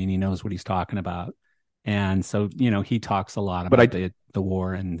smart. I mean, he knows what he's talking about. And so, he talks a lot about the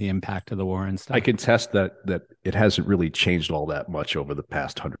war and the impact of the war and stuff. I can test that it hasn't really changed all that much over the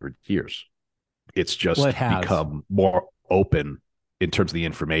past 100 years. It's just become more open in terms of the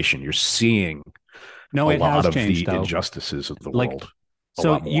information. You're seeing a lot of the injustices of the world.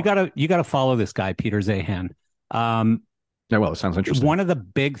 So you gotta follow this guy, Peter Zeihan. It sounds interesting. One of the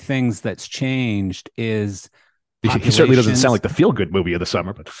big things that's changed is he certainly doesn't sound like the feel-good movie of the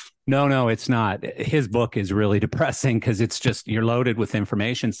summer, but no, it's not. His book is really depressing because it's just, you're loaded with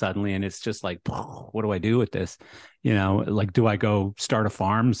information suddenly, and it's just like, what do I do with this? Like, do I go start a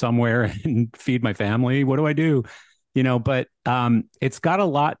farm somewhere and feed my family? What do I do? But it's got a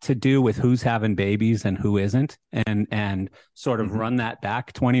lot to do with who's having babies and who isn't, and sort of run that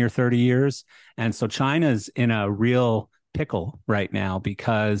back 20 or 30 years. And so China's in a real pickle right now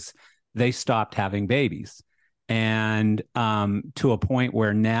because they stopped having babies. And to a point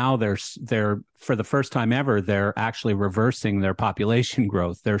where now they're for the first time ever, they're actually reversing their population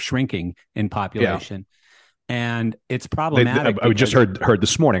growth. They're shrinking in population. Yeah. And it's problematic. I just heard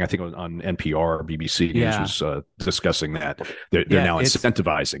this morning, I think on NPR or BBC News was discussing that. They're now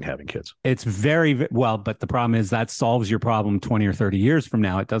incentivizing having kids. It's very well, but the problem is that solves your problem 20 or 30 years from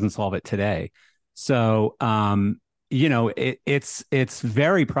now. It doesn't solve it today. So, it's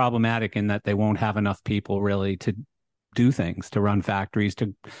very problematic in that they won't have enough people really to do things, to run factories,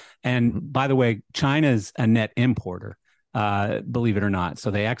 and by the way, China's a net importer, believe it or not.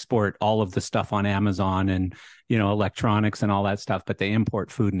 So they export all of the stuff on Amazon and, electronics and all that stuff, but they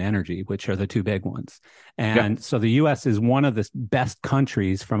import food and energy, which are the two big ones. And so the US is one of the best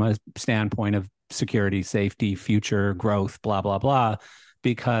countries from a standpoint of security, safety, future growth, blah, blah, blah,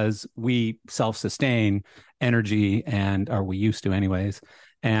 because we self-sustain energy or we used to anyways,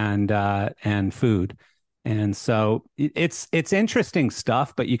 and food. And so it's interesting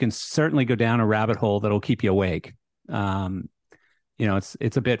stuff, but you can certainly go down a rabbit hole that'll keep you awake.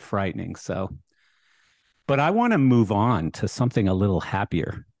 It's a bit frightening. So, but I want to move on to something a little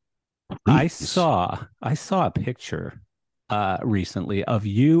happier. I saw a picture recently of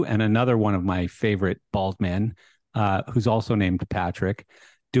you and another one of my favorite bald men, who's also named Patrick,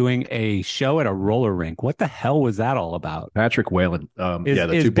 doing a show at a roller rink. What the hell was that all about? Patrick Whalen.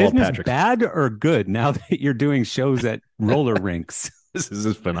 Is two bald business Patricks. Bad or good now that you're doing shows at roller rinks? This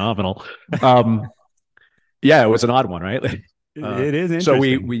is phenomenal. It was an odd one, right? It is So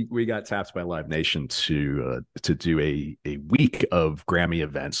interesting. we got tapped by Live Nation to do a week of Grammy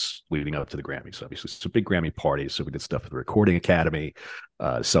events leading up to the Grammys. Obviously, it's a big Grammy party, so we did stuff with the Recording Academy,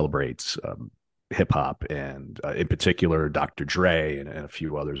 celebrates hip hop, and in particular Dr. Dre and a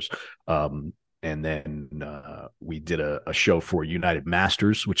few others. And then we did a show for United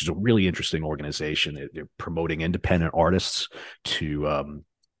Masters, which is a really interesting organization. They're promoting independent artists to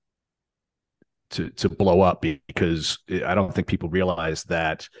blow up, because I don't think people realize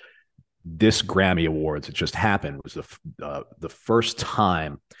that this Grammy Awards that just happened was the first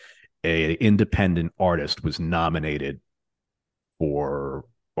time a independent artist was nominated for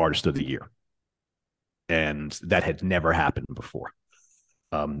Artist of the Year, and that had never happened before.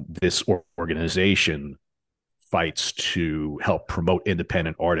 This organization fights to help promote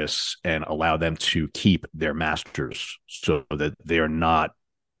independent artists and allow them to keep their masters so that they are not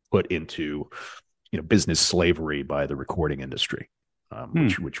put into business slavery by the recording industry,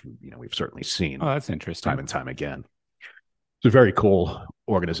 which we've certainly seen. Oh, that's interesting. Time and time again. It's a very cool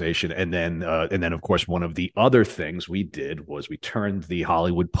organization. And then of course, one of the other things we did was we turned the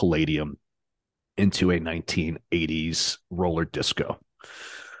Hollywood Palladium into a 1980s roller disco.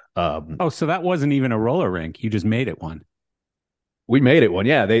 So that wasn't even a roller rink. You just made it one. We made it one.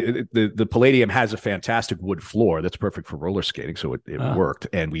 Yeah. The Palladium has a fantastic wood floor that's perfect for roller skating. So it worked.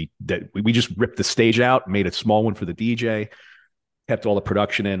 And we just ripped the stage out, made a small one for the DJ, kept all the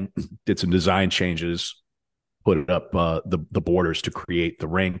production in, did some design changes, put up the borders to create the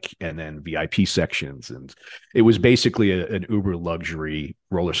rink, and then VIP sections. And it was basically an uber luxury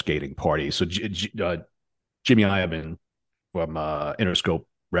roller skating party. So Jimmy Iovine from Interscope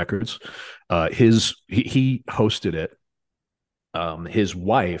Records, he hosted it. His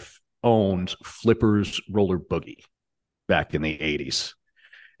wife owned Flipper's Roller Boogie back in the 80s.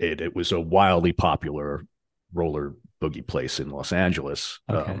 It was a wildly popular roller boogie place in Los Angeles.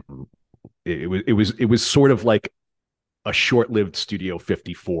 Okay. It was sort of like a short-lived Studio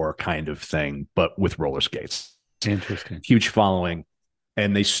 54 kind of thing, but with roller skates. Interesting. Huge following.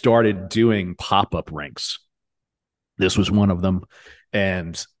 And they started doing pop-up rinks. This was one of them.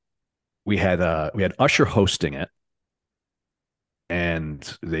 And we had Usher hosting it.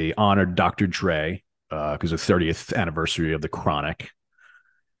 And they honored Dr. Dre because of the 30th anniversary of the Chronic.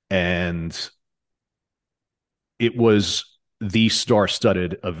 And it was the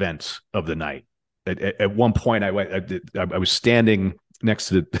star-studded event of the night. At one point, I was standing next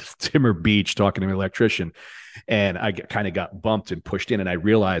to the Timber Beach talking to an electrician, and I kind of got bumped and pushed in, and I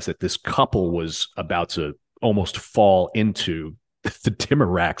realized that this couple was about to almost fall into the timber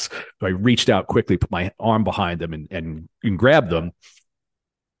racks. So I reached out quickly, put my arm behind them, and grabbed them.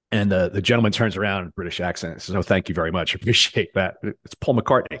 And the gentleman turns around, British accent, and says, "Oh, thank you very much. Appreciate that. It's Paul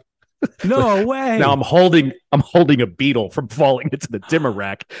McCartney." No way. Now I'm holding a Beatle from falling into the timber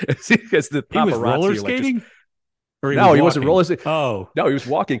rack as the paparazzi. He was roller skating? No, he wasn't roller skating. Oh. No, he was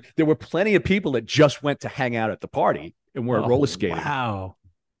walking. There were plenty of people that just went to hang out at the party and weren't roller skating. Wow.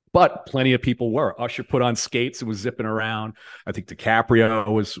 But plenty of people were. Usher put on skates and was zipping around. I think DiCaprio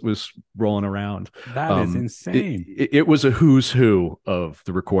was rolling around. That is insane. It was a who's who of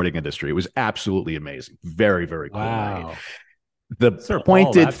the recording industry. It was absolutely amazing. Very, very cool. Wow. The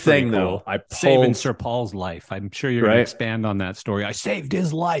pointed thing, though, I pulled saving Sir Paul's life. I'm sure you're going to expand on that story. I saved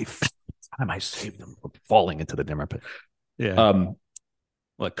his life. I saved him from falling into the dimmer pit. Yeah. Well,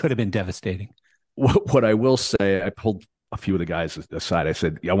 it could have been devastating. What I will say, I pulled a few of the guys aside. I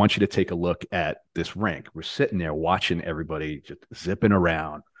said, I want you to take a look at this rink. We're sitting there watching everybody just zipping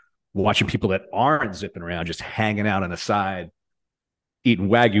around, watching people that aren't zipping around, just hanging out on the side, eating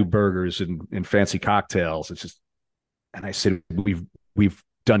Wagyu burgers and fancy cocktails. It's just, and I said, we've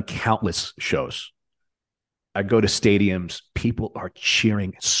done countless shows. I go to stadiums, people are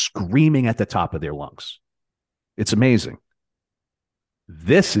cheering, screaming at the top of their lungs. It's amazing.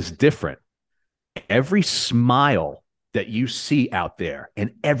 This is different. Every smile that you see out there,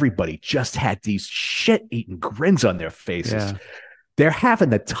 and everybody just had these shit-eating grins on their faces. Yeah. They're having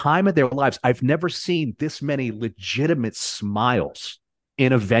the time of their lives. I've never seen this many legitimate smiles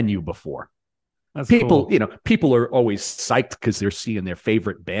in a venue before. That's people, cool. People are always psyched because they're seeing their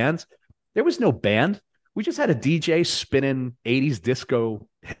favorite bands. There was no band. We just had a DJ spinning 80s disco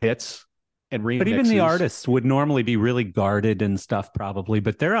hits and remixes. But even the artists would normally be really guarded and stuff, probably.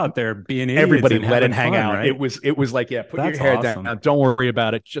 But they're out there being idiots. Everybody and let it hang fun, out. Right? It was like, yeah, put That's your hair awesome. down. Don't worry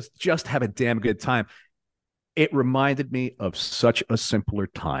about it. Just have a damn good time. It reminded me of such a simpler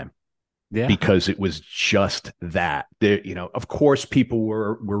time. Yeah. Because it was just that. There, of course, people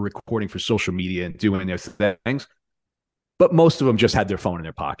were recording for social media and doing their things, but most of them just had their phone in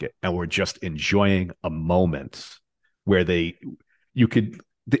their pocket and were just enjoying a moment where you could,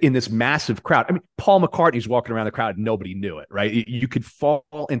 in this massive crowd. I mean, Paul McCartney's walking around the crowd and nobody knew it, right? You could fall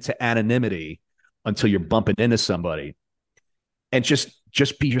into anonymity until you're bumping into somebody, and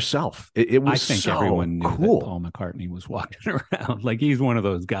just be yourself. It I was think so everyone knew that cool. Paul McCartney was walking around. Like he's one of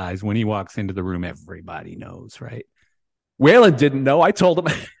those guys. When he walks into the room, everybody knows, right? Waylon didn't know. I told him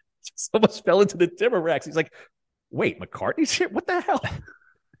almost fell into the timber racks. He's like, "Wait, McCartney's here? What the hell?"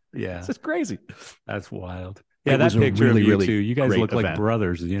 Yeah, This is crazy. that's wild. Yeah, It that was a picture really, of you really two, you guys great look like event.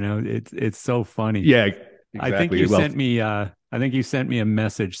 brothers. You know, it's so funny. Yeah, I think exactly. you Well, sent me. I think you sent me a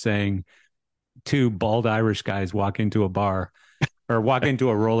message saying two bald Irish guys walk into a bar or walk into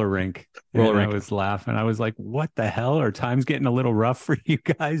a roller rink, roller and I rink. was laughing. I was like, "What the hell? Are times getting a little rough for you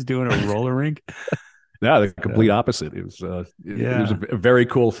guys doing a roller rink?" No, the complete Uh, opposite. It was yeah, a very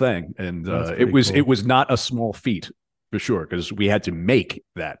cool thing, and that's it pretty was cool. not a small feat for sure, because we had to make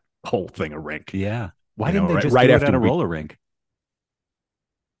that whole thing a rink. Yeah. Why didn't they just Right do it after at a we, roller rink?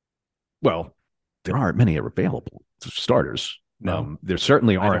 well, there aren't many available to starters. No, There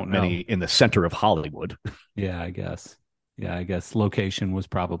certainly I aren't don't many know. in the center of Hollywood. Yeah, I guess. Yeah, I guess location was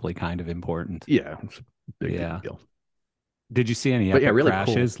probably kind of important. Yeah, it's a big Yeah. deal. Did you see any But yeah, epic really cool.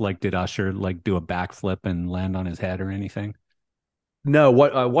 crashes? Like, did Usher like do a backflip and land on his head or anything? No,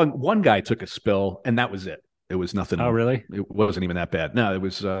 what one guy took a spill, and that was it. It was Oh, nothing. really? It wasn't even that bad. No, it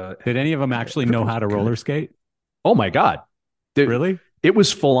was. Did any of them I actually thought know it was how to roller good. skate? Oh my god, Really? it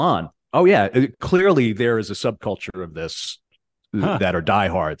was full on. Oh yeah, clearly there is a subculture of this Huh. that are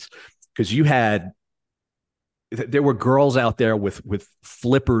diehards, because there were girls out there with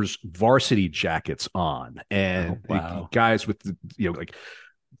flippers varsity jackets on, Oh, and wow. guys with like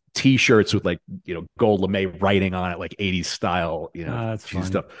t-shirts with like gold lame writing on it, like 80s style, That's cheesy funny.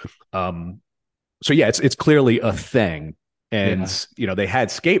 stuff. Um, so yeah, it's clearly a thing, Yeah. and they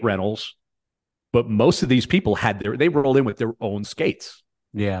had skate rentals, but most of these people they rolled in with their own skates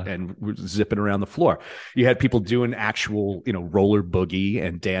Yeah. and were zipping around the floor. You had people doing actual, roller boogie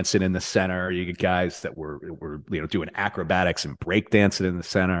and dancing in the center. You get guys that were doing acrobatics and break dancing in the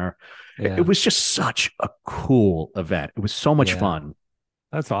center. It Yeah. was just such a cool event. It was so much Yeah. fun.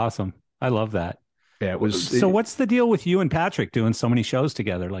 That's awesome. I love that. Yeah, it was. So what's the deal with you and Patrick doing so many shows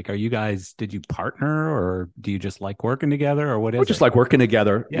together? Like, did you partner or do you just like working together or what We're is just it? like working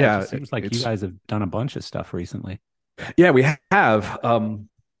together. Yeah, it Yeah, just seems like you it's guys have done a bunch of stuff recently. yeah, we have.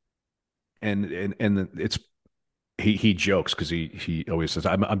 And it's he jokes, because he always says,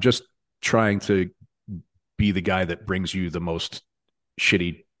 I'm just trying to be the guy that brings you the most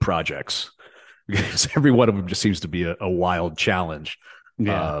shitty projects, because every one of them just seems to be a wild challenge.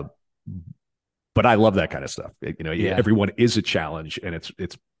 Yeah. Uh, but I love that kind of stuff. Yeah. Everyone is a challenge, and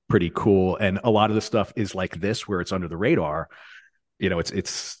it's pretty cool. And a lot of the stuff is like this, where it's under the radar.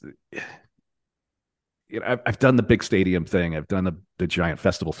 It's I've done the big stadium thing. I've done the giant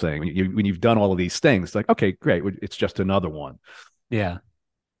festival thing. When you've done all of these things, it's like, okay, great. It's just another one. Yeah.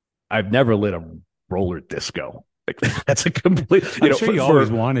 I've never lit a roller disco. Like, that's a complete, I'm sure you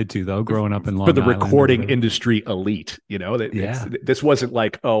always wanted to though, growing up in for Long the Island or recording whatever. industry elite. Yeah. This wasn't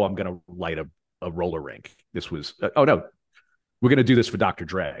like, oh, I'm going to light a roller rink. This was, oh no, we're going to do this for Dr.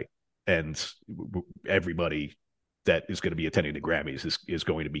 Dre, and everybody that is going to be attending the Grammys is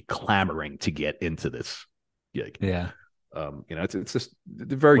going to be clamoring to get into this gig. Yeah. It's just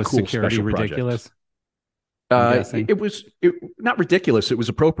a very Was cool security special project. ridiculous? I'm guessing. It was not ridiculous. It was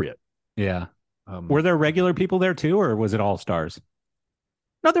appropriate. Yeah. Were Um, there regular people there too, or was it all stars?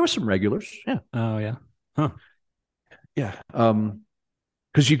 no, there were some regulars. Yeah, Oh yeah. Huh. yeah.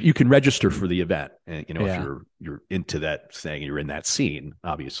 Because you can register for the event, and if Yeah. you're into that, saying you're in that scene,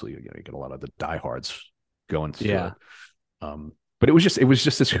 obviously you get a lot of the diehards going to Yeah. it. But it was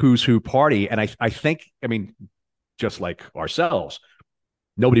just this who's who party, and I think, I mean, just like ourselves,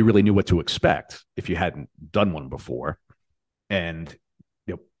 nobody really knew what to expect if you hadn't done one before, and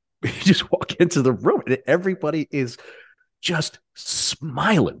you just walk into the room and everybody is just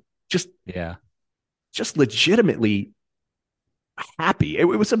smiling, Yeah. just legitimately happy. It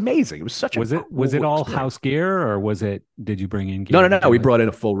was amazing. It was such a Was it cool all experience. house gear or did you bring in No, gear no, to no. We do it? brought in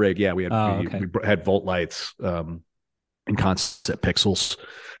a full rig. Yeah, we had Oh, we, okay. we had Volt lights, and Concept Pixels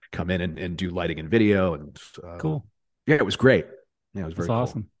come in and do lighting and video, and Cool. yeah, it was great. Yeah, it was That's very cool.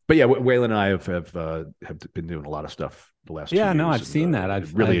 awesome. But yeah, Waylon and I have been doing a lot of stuff the last two Yeah, no, years, I've and seen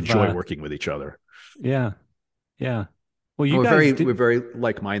that. really enjoy working with each other. Yeah. Yeah. Well, you We're guys we're did. very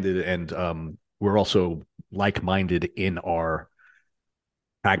like minded, and we're also like minded in our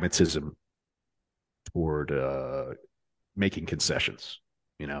pragmatism toward making concessions.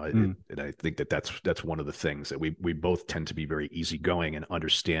 Hmm. And I think that's one of the things that we both tend to be very easygoing and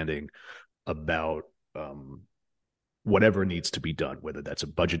understanding about whatever needs to be done, whether that's a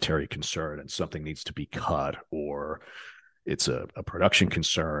budgetary concern and something needs to be cut, or it's a production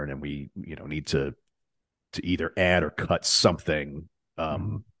concern and we need to either add or cut something.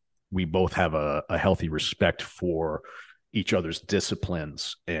 Mm-hmm. We both have a healthy respect for each other's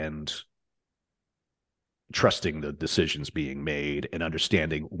disciplines and trusting the decisions being made and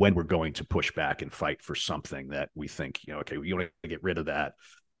understanding when we're going to push back and fight for something that we think, okay, we want to get rid of that.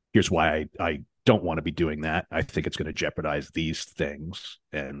 Here's why I don't want to be doing that. I think it's going to jeopardize these things.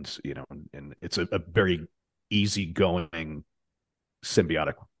 And, and it's a very easygoing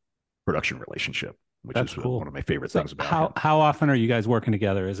symbiotic production relationship, which That's is cool. one of my favorite things about how often are you guys working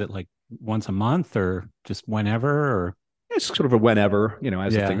together? Is it like once a month or just whenever? Or it's sort of a whenever,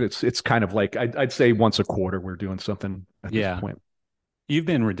 as a yeah, thing. It's kind of like I'd say once a quarter we're doing something at this yeah. point. You've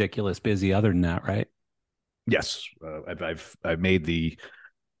been ridiculous busy other than that, right? Yes, I've made the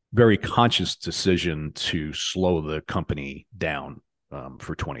very conscious decision to slow the company down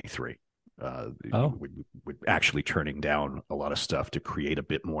for 23. Oh, We're actually turning down a lot of stuff to create a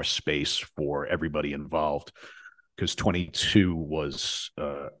bit more space for everybody involved, because 22 was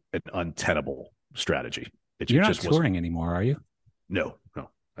an untenable strategy. you're not touring anymore, are you? No, no,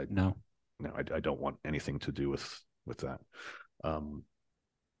 No. no. I don't want anything to do with that.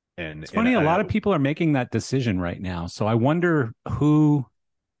 And It's funny, a lot of people are making that decision right now. So I wonder who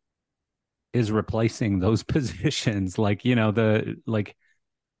is replacing those positions. Like,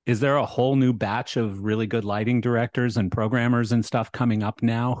 is there a whole new batch of really good lighting directors and programmers and stuff coming up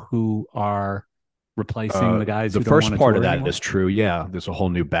now who are replacing the guys who don't want to tour anymore? The first part of that is true. Yeah, there's a whole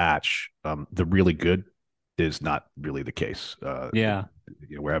new batch. The really good is not really the case. Yeah.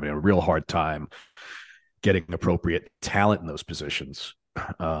 We're having a real hard time getting appropriate talent in those positions.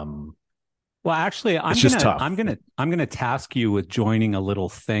 Well, actually, I'm gonna task you with joining a little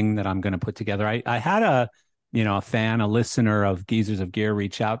thing that I'm gonna put together. I had a fan, a listener of Geezers of Gear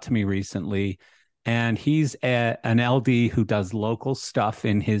reach out to me recently, and he's an LD who does local stuff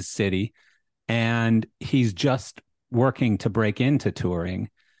in his city, and he's just working to break into touring.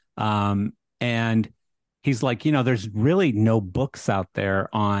 And he's like, there's really no books out there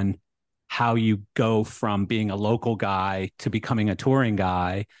on how you go from being a local guy to becoming a touring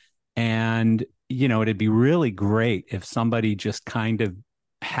guy. And, it'd be really great if somebody just kind of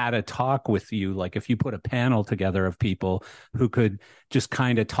had a talk with you, like if you put a panel together of people who could just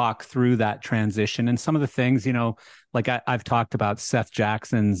kind of talk through that transition and some of the things, like I've talked about Seth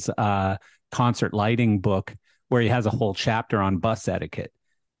Jackson's concert lighting book, where he has a whole chapter on bus etiquette.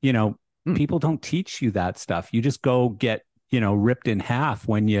 People don't teach you that stuff. You just go get, ripped in half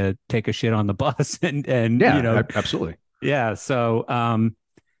when you take a shit on the bus and yeah, absolutely. Yeah. So,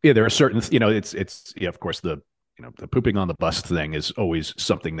 yeah, there are certain, it's of course the pooping on the bus thing is always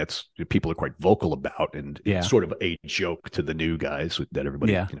something that's people are quite vocal about, and it's sort of a joke to the new guys that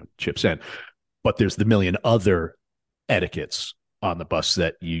everybody chips in. But there's the million other etiquettes on the bus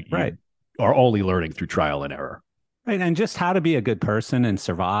that you are only learning through trial and error. Right. And just how to be a good person and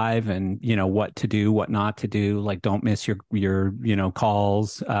survive, and, what to do, what not to do. Like, don't miss your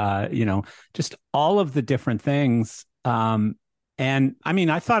calls, just all of the different things. And I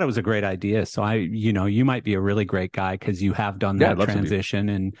mean, I thought it was a great idea. So you might be a really great guy because you have done that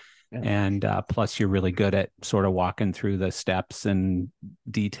transition, and plus you're really good at sort of walking through the steps and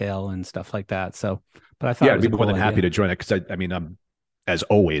detail and stuff like that. So, but I thought I'd be more than happy to join it, because I'm as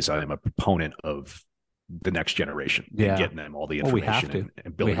always, I'm a proponent of the next generation and getting them all the information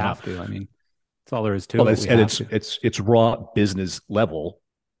and building we have up. To. I mean, that's all there is to it. It's raw business level.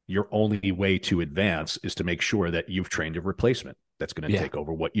 Your only way to advance is to make sure that you've trained a replacement that's going to take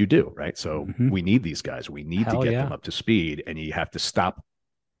over what you do, right? So we need these guys. We need to get them up to speed, and you have to stop.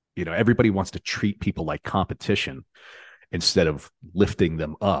 Everybody wants to treat people like competition instead of lifting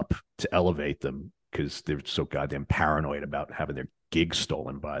them up to elevate them, because they're so goddamn paranoid about having their gig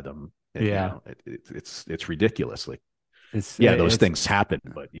stolen by them. And, it's ridiculous. Like, those things happen,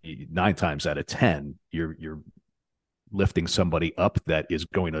 but 9 times out of 10, you're lifting somebody up that is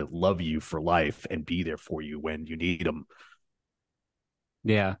going to love you for life and be there for you when you need them.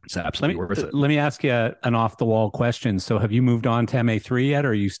 Yeah. It's absolutely worth it. Let me ask you an off the wall question. So have you moved on to MA3 yet, or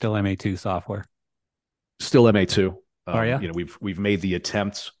are you still MA2 software? Still MA2. Are you? We've made the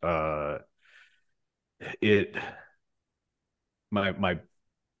attempt. My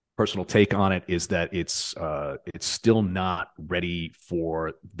personal take on it is that it's still not ready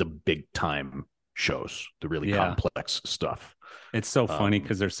for the big time shows, the really complex stuff. It's so funny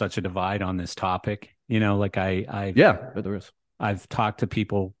because there's such a divide on this topic. Like there is. I've talked to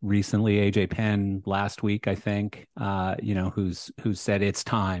people recently, AJ Penn last week, I think, who's said it's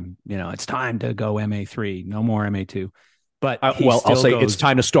time, it's time to go MA3, no more MA2. But he Well, I'll still say it's goes,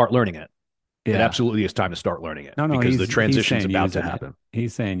 time to start learning it. It yeah. absolutely is time to start learning it No, because the he's transition's saying about to using it. happen.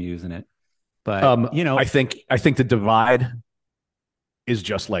 He's saying using it. But, I think the divide is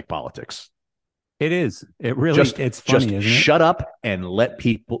just like politics. it is. It really, Just it's just funny, isn't it? shut up and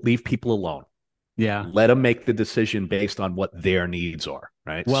leave people alone. Yeah. Let them make the decision based on what their needs are,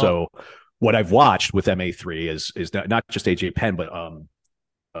 right? Well, So what I've watched with MA3 is not just AJ Penn, but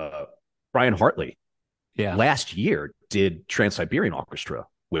uh, Brian Hartley yeah. last year did Trans-Siberian Orchestra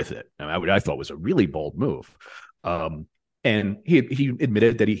with it. I thought was a really bold move. And he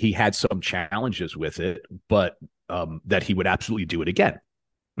admitted that he had some challenges with it, but that he would absolutely do it again.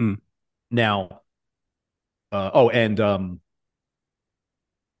 Mm. Now, oh, and oh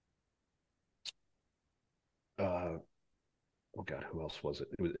God, who else was it?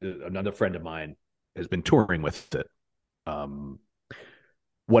 It was another friend of mine has been touring with it. Um,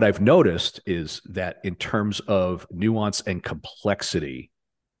 what I've noticed is that in terms of nuance and complexity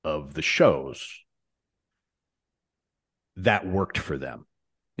of the shows, that worked for them.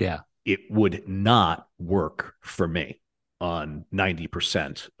 Yeah. It would not work for me on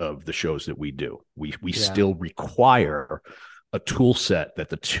 90% of the shows that we do. We Yeah. still require a tool set that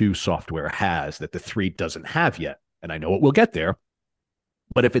the 2 software has that the 3 doesn't have yet. And I know it will get there,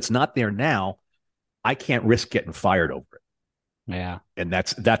 but if it's not there now, I can't risk getting fired over it. Yeah. And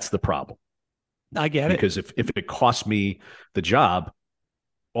that's the problem. I get it. Because if it costs me the job,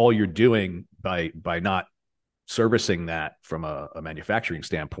 all you're doing by not servicing that from a manufacturing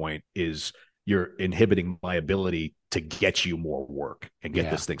standpoint is you're inhibiting my ability to get you more work and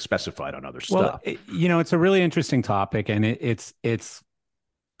get this thing specified on other stuff. It's a really interesting topic, and it's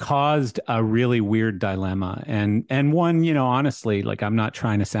caused a really weird dilemma, and one, honestly, like, I'm not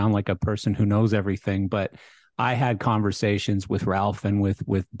trying to sound like a person who knows everything, but I had conversations with Ralph and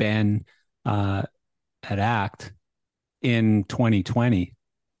with Ben at ACT in 2020,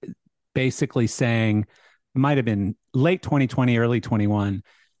 basically saying, it might have been late 2020, early 21.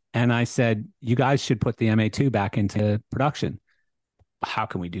 And I said, you guys should put the MA2 back into production. How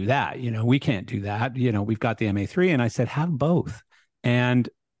can we do that? We can't do that. We've got the MA3. And I said, have both. And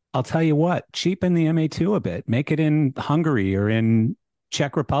I'll tell you what, cheapen the MA2 a bit, make it in Hungary or in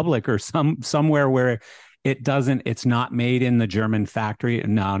Czech Republic or somewhere where it's not made in the German factory.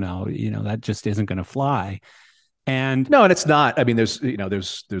 No, that just isn't going to fly. And no, and it's not. I mean, there's MA,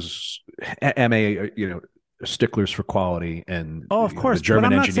 sticklers for quality and of course, the German but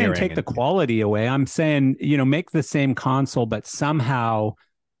I'm not engineering. saying take the quality away. I'm saying, make the same console, but somehow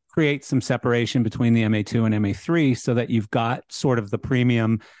create some separation between the MA2 and MA3 so that you've got sort of the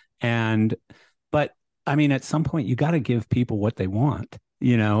premium. But I mean, at some point you got to give people what they want,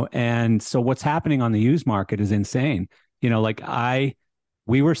 and so what's happening on the used market is insane.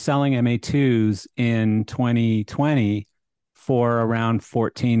 We were selling MA2s in 2020 for around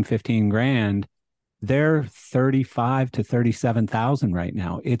 14, 15 grand. They're 35 to 37,000 right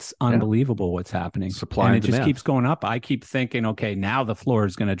now. It's unbelievable what's happening. Supply and and it just demand keeps going up. I keep thinking, okay, now the floor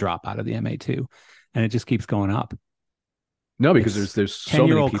is going to drop out of the MA2, and it just keeps going up. No, because there's so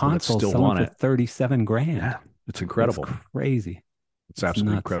many people that still want it. 37 grand. Yeah, it's incredible. It's crazy. It's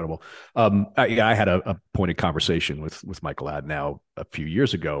absolutely nuts. Incredible. I had a pointed conversation with Michael Adnow a few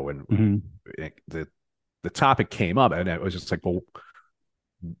years ago, and the topic came up, and I was just like, well,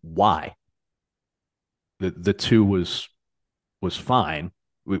 why? The 2 was fine.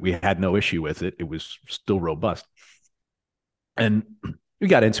 We had no issue with it. It was still robust, and we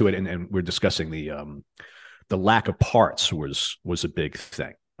got into it, and we're discussing the lack of parts was a big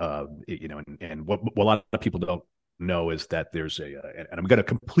thing. And what a lot of people don't know is that there's and I'm going to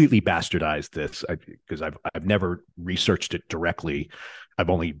completely bastardize this because I've never researched it directly.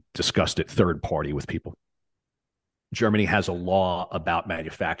 I've only discussed it third party with people. Germany has a law about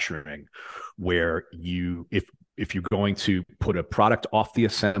manufacturing where if you're going to put a product off the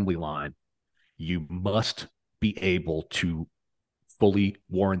assembly line, you must be able to fully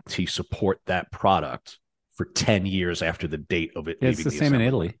warranty support that product for 10 years after the date of it. It's the same in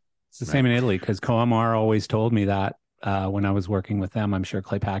Italy. It's the same in Italy because Coamar always told me that when I was working with them. I'm sure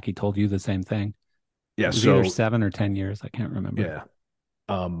Clay Packy told you the same thing. Yeah, it was either 7 or 10 years. I can't remember. Yeah.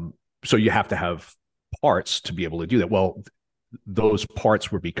 So you have to have parts to be able to do that. Well, those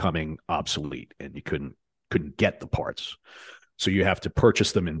parts were becoming obsolete, and you couldn't get the parts. So you have to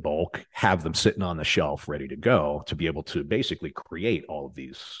purchase them in bulk, have them sitting on the shelf ready to go to be able to basically create all of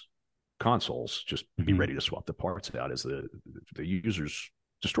these consoles, just be ready to swap the parts out as the users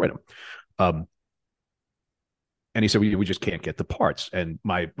destroyed them. And he said, we just can't get the parts. And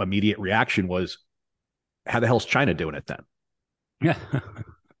my immediate reaction was, how the hell's China doing it then? Yeah.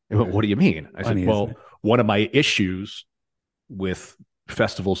 What do you mean? I Funny, said, isn't well, it? one of my issues with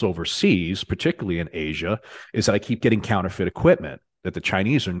festivals overseas, particularly in Asia, is that I keep getting counterfeit equipment that the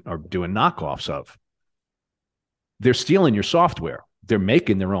Chinese are doing knockoffs of. They're stealing your software. They're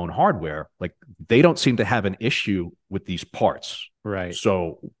making their own hardware. Like, they don't seem to have an issue with these parts. Right.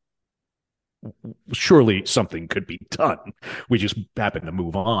 So surely something could be done. We just happen to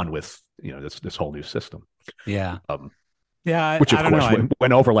move on with, this whole new system. Yeah. Um, Yeah. which I of don't know. course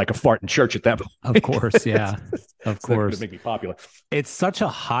went over like a fart in church at that point. Of course. Yeah. Of It's not going to course. make me popular. It's such a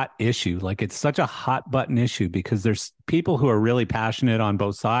hot issue. Like, it's such a hot button issue because there's people who are really passionate on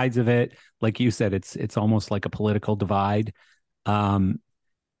both sides of it. Like you said, it's almost like a political divide. Um,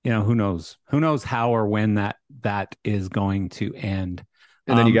 who knows? Who knows how or when that is going to end?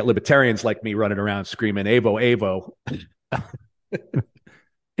 And then you get libertarians like me running around screaming "Avo, Avo."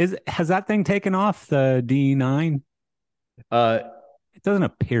 Has that thing taken off, the D9? It doesn't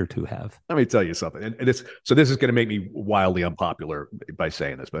appear to have. Let me tell you something. And this is going to make me wildly unpopular by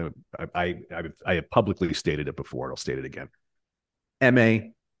saying this, but I have publicly stated it before, and I'll state it again. MA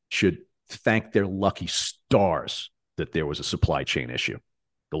should thank their lucky stars that there was a supply chain issue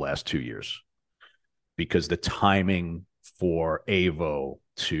the last 2 years, because the timing for Avo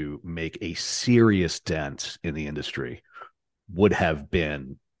to make a serious dent in the industry would have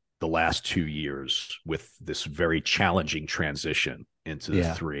been the last 2 years, with this very challenging transition into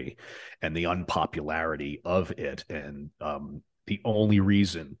the 3 and the unpopularity of it. And the only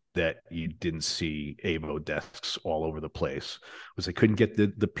reason that you didn't see Avo desks all over the place was they couldn't get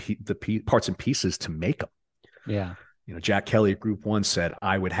the parts and pieces to make them. Yeah. Jack Kelly at Group One said,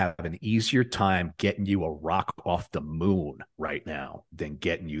 I would have an easier time getting you a rock off the moon right now than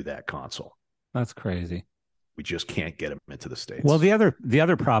getting you that console. That's crazy. We just can't get them into the States. Well, the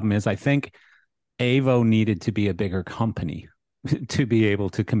other problem is, I think Avo needed to be a bigger company to be able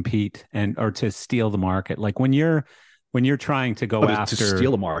to compete or to steal the market. Like, when you're trying to go after to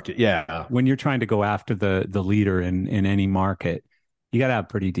steal the market, yeah. When you're trying to go after the leader in any market, you got to have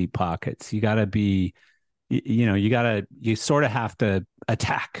pretty deep pockets. You got to be, you sort of have to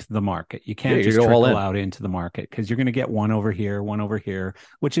attack the market. You can't just trickle out into the market, because you're going to get one over here,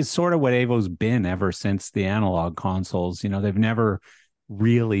 which is sort of what Avo's been ever since the analog consoles. They've never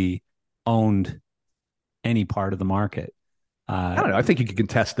really owned any part of the market. I don't know. I think you can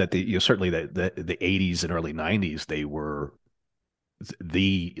contest that certainly the 80s and early 90s, they were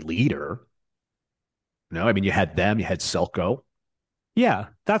the leader. I mean, you had them, you had Selco. Yeah,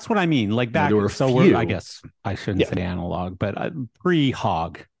 that's what I mean. Like, back, I guess I shouldn't say analog, but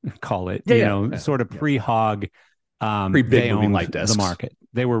pre-Hog, call it. Sort of pre-Hog. Pre-big moving light desks. The market.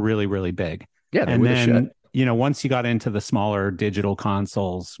 They were really, really big. Yeah, they were the shit. Once you got into the smaller digital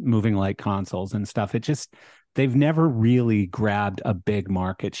consoles, moving light consoles and stuff, they've never really grabbed a big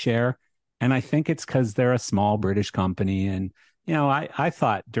market share. And I think it's because they're a small British company. And I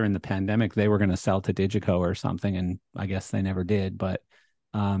thought during the pandemic they were going to sell to Digico or something, and I guess they never did. But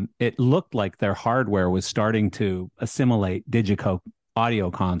it looked like their hardware was starting to assimilate Digico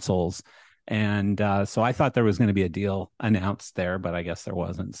audio consoles. And so I thought there was going to be a deal announced there, but I guess there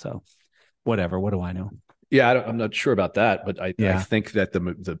wasn't. So whatever. What do I know? Yeah, I'm not sure about that, but I think that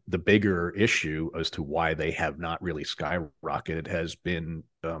the bigger issue as to why they have not really skyrocketed has been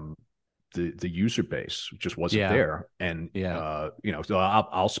the user base just wasn't there. And so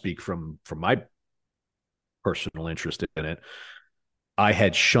I'll speak from my personal interest in it. I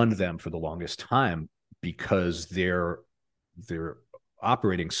had shunned them for the longest time because their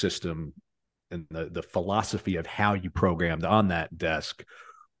operating system and the philosophy of how you programmed on that desk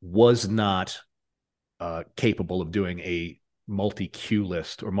was not capable of doing a multi-queue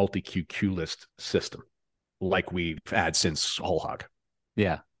list or multi-queue list system like we've had since Whole Hog.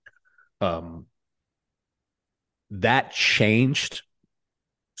 Yeah. That changed,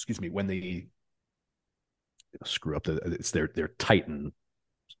 when they screw up it's their Titan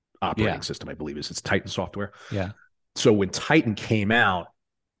operating system, I believe it's Titan software. Yeah. So when Titan came out,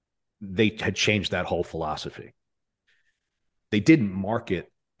 they had changed that whole philosophy. They didn't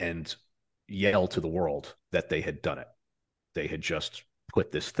market and yell to the world that they had done it. They had just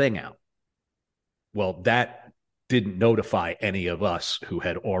put this thing out. Well, that didn't notify any of us who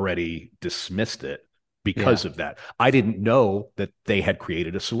had already dismissed it because of that. I didn't know that they had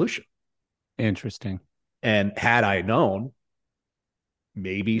created a solution. Interesting. And had I known,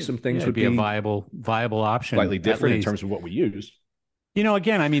 maybe some things would be a viable option. Slightly different in terms of what we used.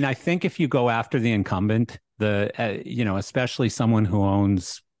 Again, I mean, I think if you go after the incumbent, especially someone who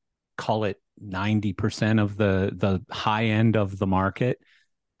owns call it 90% of the high end of the market.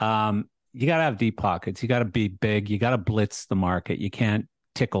 You got to have deep pockets. You got to be big. You got to blitz the market. You can't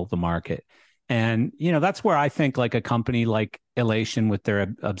tickle the market. And, that's where I think like a company like Elation with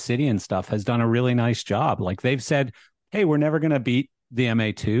their Obsidian stuff has done a really nice job. Like they've said, hey, we're never going to beat the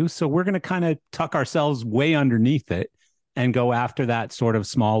MA2. So we're going to kind of tuck ourselves way underneath it and go after that sort of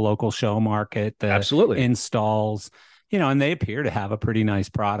small local show market, the Absolutely. installs, and they appear to have a pretty nice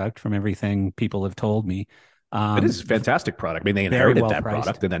product from everything people have told me. It is a fantastic product. I mean, they Very inherited well that priced.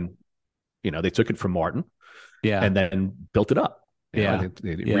 product and then, they took it from Martin Yeah. and then built it up. Yeah.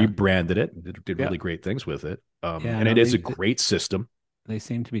 They Yeah. rebranded it, did Yeah. really great things with it. Yeah. And No, it is a great system. they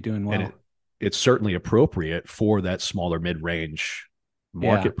seem to be doing And well. it's certainly appropriate for that smaller mid-range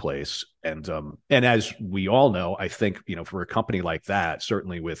Yeah. marketplace. And as we all know, I think, for a company like that,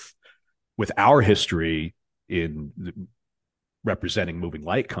 certainly with our history in representing moving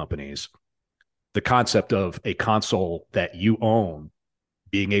light companies, the concept of a console that you own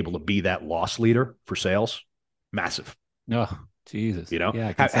being able to be that loss leader for sales, massive. Oh, Jesus. Yeah.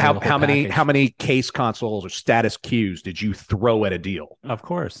 I can sell How the whole how many package. how many case consoles or status queues did you throw at a deal? Of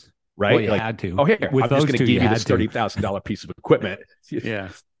course. Well, Right? you Like, had to. oh, here, With I'm just those going to two, you give you this had to. $30,000 piece of equipment. Yeah.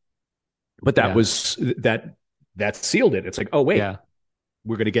 But that Yeah. was that sealed it. It's like, oh wait, Yeah.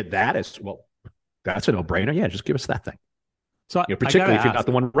 we're going to get that as well. That's a no brainer. Yeah, just give us that thing. So I got to Particularly if you're not ask,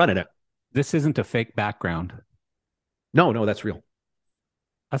 the one running it. this isn't a fake background. No, no, that's real.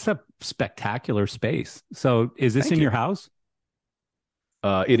 That's a spectacular space. So is this Thank in you. your house?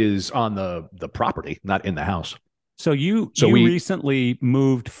 It is on the property, not in the house. So you So you we, recently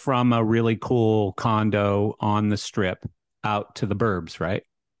moved from a really cool condo on the strip out to the burbs, right?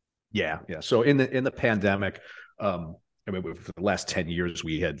 yeah, yeah. So in the pandemic, I mean, for the last 10 years,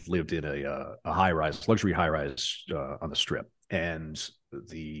 we had lived in a high rise, luxury high rise on the strip, and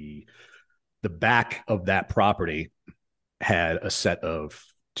the back of that property had a set of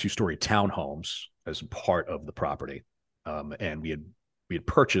 2-story townhomes as part of the property, and we had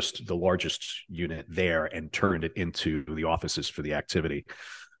purchased the largest unit there and turned it into the offices for the activity,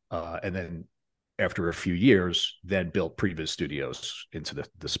 and then after a few years, then built previs studios into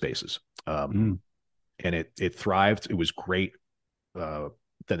the spaces. Mm. And it thrived. It was great.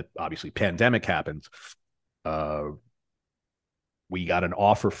 Then obviously pandemic happened. Uh, we got an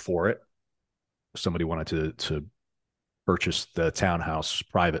offer for it. Somebody wanted to purchase the townhouse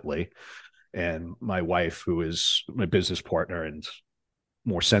privately, and my wife, who is my business partner and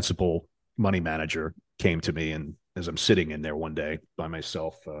more sensible money manager, came to me, and as I'm sitting in there one day by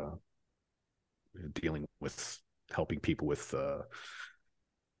myself, dealing with helping people with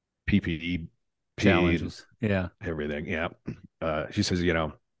PPE Challenges. Yeah. everything. Yeah. She says,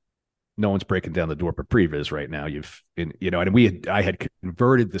 no one's breaking down the door for previs right now. I had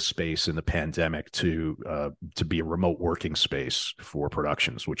converted the space in the pandemic to be a remote working space for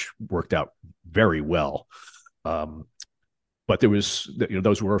productions, which worked out very well. But there was,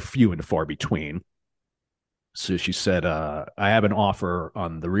 those were few and far between. So she said, I have an offer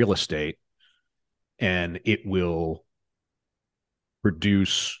on the real estate and it will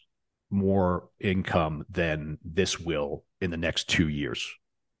produce more income than this will in the next 2 years.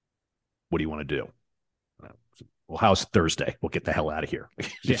 What do you want to do? Well, how's Thursday? We'll get the hell out of here.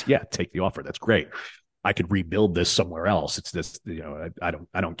 Yeah, take the offer. That's great. I could rebuild this somewhere else. It's this, I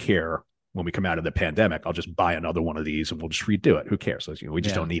don't care. When we come out of the pandemic, I'll just buy another one of these and we'll just redo it. Who cares? So, we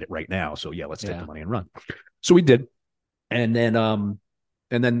just don't need it right now. So yeah, let's take the money and run. So we did. And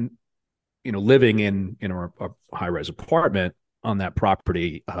then, living in a high-rise apartment on that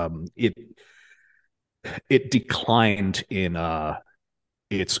property, it declined in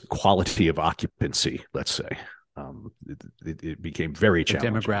its quality of occupancy, let's say. It became very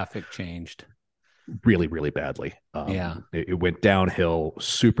challenging. The demographic changed really, really badly. It went downhill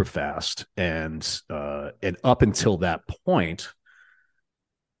super fast, and up until that point,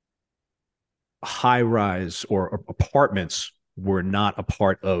 high rise or apartments were not a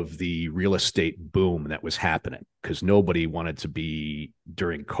part of the real estate boom that was happening because nobody wanted to be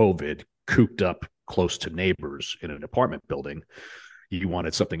during COVID cooped up close to neighbors in an apartment building. You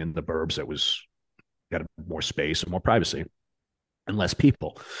wanted something in the burbs that was got more space and more privacy and less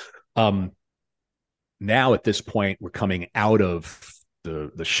people. Now at this point, we're coming out of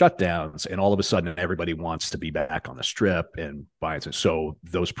the shutdowns, and all of a sudden, everybody wants to be back on the strip and buy it. So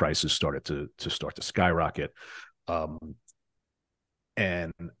those prices started to skyrocket,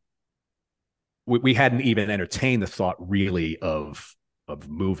 and we hadn't even entertained the thought really of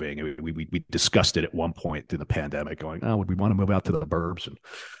moving. We discussed it at one point in the pandemic, going, "Oh, would we want to move out to the burbs and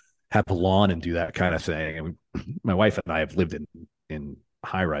have a lawn and do that kind of thing?" And my wife and I have lived in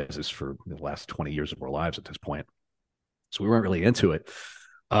high rises for the last 20 years of our lives at this point. So we weren't really into it.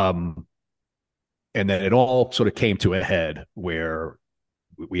 Um, and then it all sort of came to a head where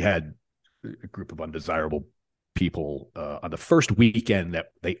we had a group of undesirable people on the first weekend that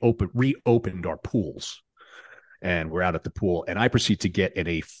they reopened our pools, and we're out at the pool, and I proceed to get in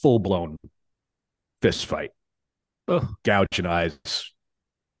a full blown fist fight, gouging eyes,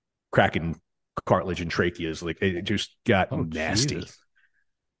 cracking cartilage and tracheas. Like it just got nasty. Jesus.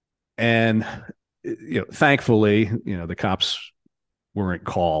 And thankfully, the cops weren't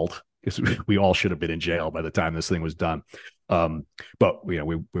called because we all should have been in jail by the time this thing was done. But we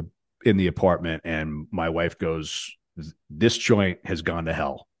were in the apartment, and my wife goes, "This joint has gone to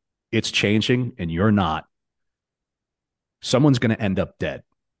hell. It's changing, and you're not. Someone's going to end up dead.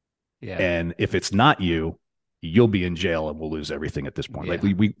 Yeah. And if it's not you, you'll be in jail, and we'll lose everything at this point. Yeah,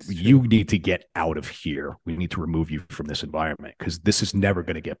 like you need to get out of here. We need to remove you from this environment because this is never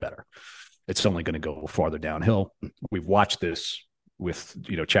going to get better. It's only going to go farther downhill." We've watched this with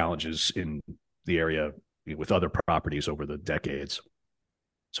challenges in the area with other properties over the decades.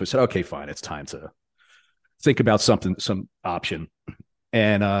 So I said, okay, fine. It's time to think about some option.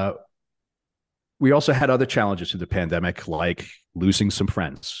 And we also had other challenges through the pandemic, like losing some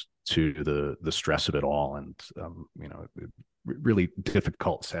friends to the stress of it all, and really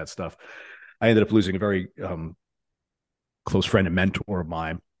difficult, sad stuff. I ended up losing a very close friend and mentor of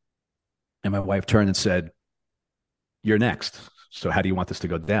mine, and my wife turned and said, "You're next. So how do you want this to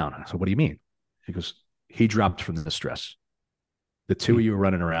go down?" I said, "What do you mean?" She goes, "He dropped from the stress. The two of you are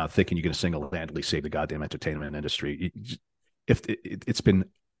running around thinking you're going to single-handedly save the goddamn entertainment industry. If it's been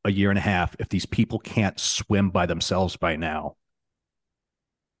a year and a half, if these people can't swim by themselves by now,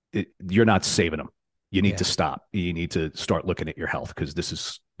 you're not saving them. You need to stop. You need to start looking at your health because this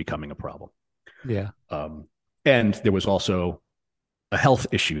is becoming a problem." Yeah. And there was also a health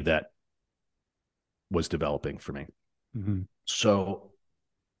issue that was developing for me. Mm-hmm. So,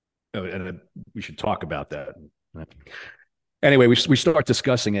 and we should talk about that. Anyway, we start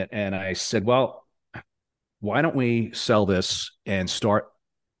discussing it, and I said, "Well, why don't we sell this and start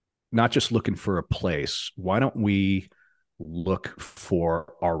not just looking for a place? Why don't we look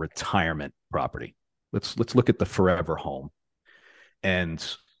for our retirement property? Let's look at the forever home, and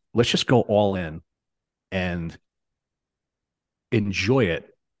let's just go all in and enjoy it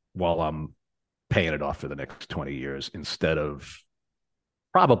while I'm paying it off for the next 20 years instead of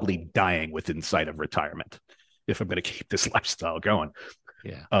probably dying within sight of retirement if I'm going to keep this lifestyle going."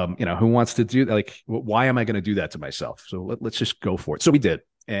 Yeah. Who wants to do that? Like, why am I going to do that to myself? So let's just go for it. So we did.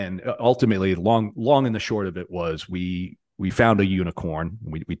 And ultimately, long and the short of it was we found a unicorn.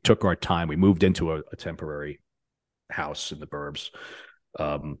 We took our time. We moved into a temporary house in the burbs,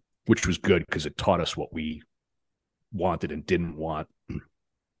 which was good because it taught us what we wanted and didn't want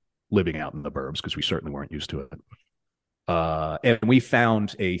living out in the burbs, because we certainly weren't used to it. And we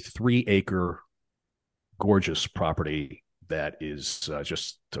found a 3-acre gorgeous property that is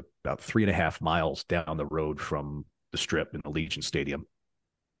just about 3.5 miles down the road from the Strip in the Legion Stadium.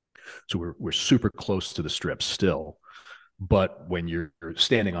 So we're super close to the Strip still. But when you're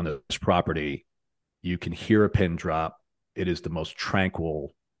standing on this property, you can hear a pin drop. It is the most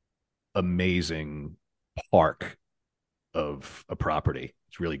tranquil, amazing park of a property.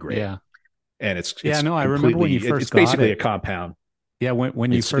 It's really great. Yeah. And it's I remember when you first it's basically a compound. Yeah,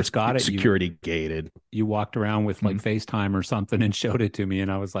 when you first got it, security gated. You walked around with like FaceTime or something and showed it to me,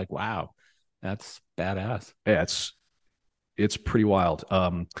 and I was like, "Wow, that's badass." Yeah, it's pretty wild.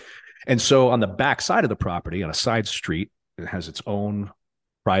 And so on the back side of the property, on a side street, it has its own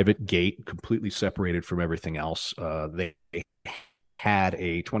private gate, completely separated from everything else. They had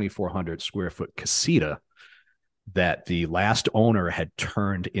a 2,400 square foot casita that the last owner had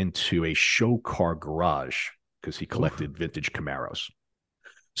turned into a show car garage because he collected vintage Camaros.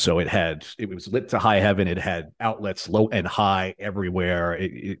 So it was lit to high heaven. It had outlets low and high everywhere.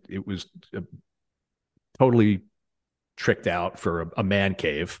 It was totally tricked out for a man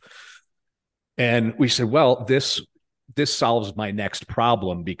cave. And we said, well, this solves my next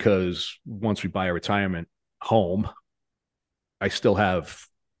problem, because once we buy a retirement home, I still have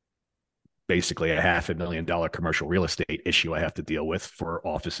basically a $500,000 commercial real estate issue I have to deal with for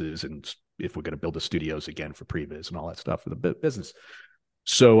offices, and if we're going to build the studios again for previs and all that stuff for the business.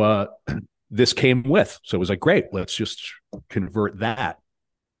 So this came with. So it was like, great, let's just convert that.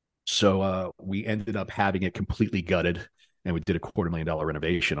 So we ended up having it completely gutted, and we did a $250,000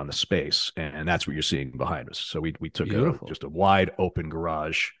 renovation on the space, and that's what you're seeing behind us. So we took just a wide open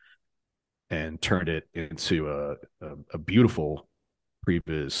garage and turned it into a beautiful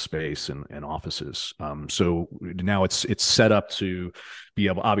previs space and offices. So now it's set up to be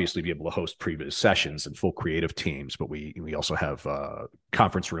able, obviously, be able to host previs sessions and full creative teams, but we also have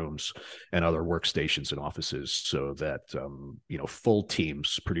conference rooms and other workstations and offices so that full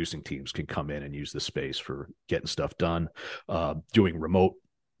teams, producing teams, can come in and use the space for getting stuff done, doing remote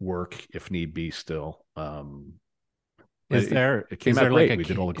work if need be. Still, it came out great. We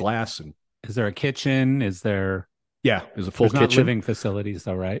did all the glass and. Is there a kitchen? Is there? Yeah, there's a full There's kitchen. Not living facilities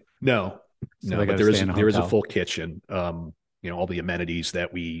though, right? No, So no, they but gotta stay in a there is a hotel. full kitchen. All the amenities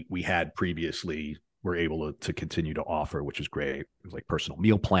that we had previously we're able to continue to offer, which is great. Like personal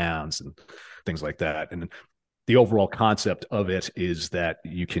meal plans and things like that. And the overall concept of it is that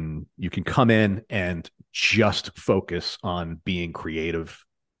you can come in and just focus on being creative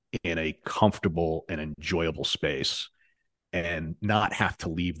in a comfortable and enjoyable space and not have to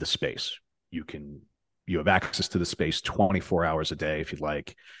leave the space. You have access to the space 24 hours a day if you'd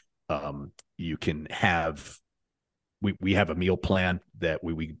like. You can have we have a meal plan that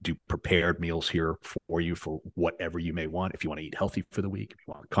we do prepared meals here for you for whatever you may want. If you want to eat healthy for the week, if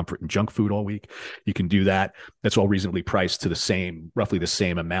you want comfort and junk food all week, you can do that. That's all reasonably priced to roughly the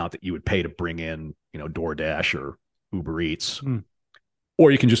same amount that you would pay to bring in, DoorDash or Uber Eats.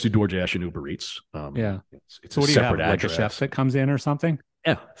 Or you can just do DoorDash and Uber Eats. Yeah. It's So a what do you have? separate Like a address. chef that comes in or something?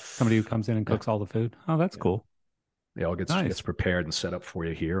 Yeah. Somebody who comes in and cooks all the food. Oh, that's cool. Yeah, all Nice. gets prepared and set up for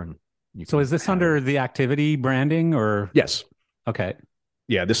you here. And So is this under the activity branding or? Yes. Okay.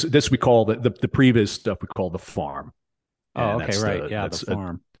 Yeah, this we call the previous stuff we call the farm. Oh, And okay, right. Yeah, the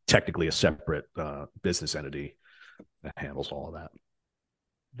farm. Technically a separate business entity that handles all of that.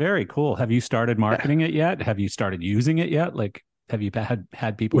 Very cool. Have you started marketing it yet? Have you started using it yet? Like, have you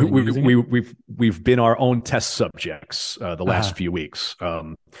had people using it? We've been our own test subjects the last few weeks.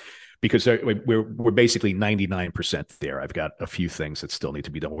 Because we're basically 99% there. I've got a few things that still need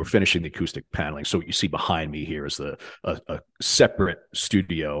to be done. We're finishing the acoustic paneling. So what you see behind me here is a separate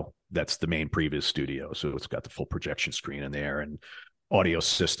studio. That's the main previous studio. So it's got the full projection screen in there and audio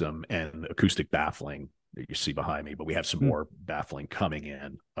system and acoustic baffling that you see behind me. But we have some more baffling coming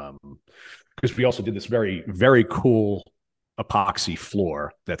in because we also did this very, very cool epoxy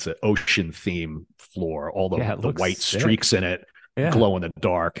floor. That's an ocean theme floor. All the white streaks in it. Yeah. Glow in the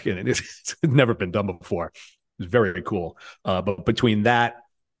dark, and it's never been done before. It's very cool. But between that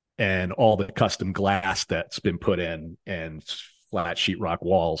and all the custom glass that's been put in and flat sheetrock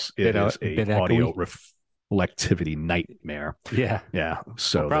walls, it is a audio reflectivity nightmare. Yeah, yeah.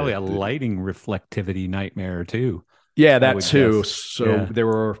 So probably a lighting reflectivity nightmare too. Yeah, that too. Guess. So there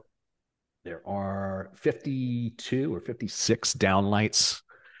are 52 or 56 downlights.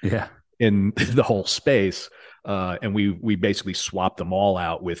 Yeah. In the whole space. And we basically swapped them all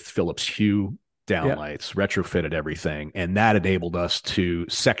out with Philips Hue downlights, retrofitted everything. And that enabled us to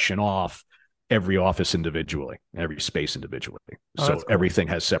section off every office individually, every space individually. So cool. Everything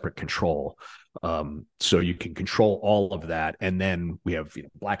has separate control. So you can control all of that. And then we have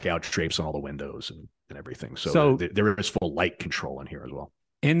blackout drapes on all the windows and everything. So there is full light control in here as well.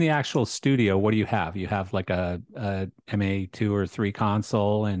 In the actual studio, what do you have? You have like a MA2 or 3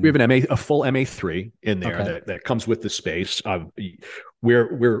 console, and we have a full MA3 in there that comes with the space.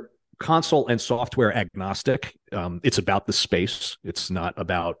 We're console and software agnostic. It's about the space. It's not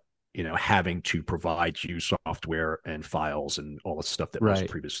about having to provide you software and files and all the stuff that most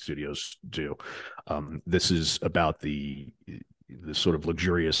previous studios do. This is about the sort of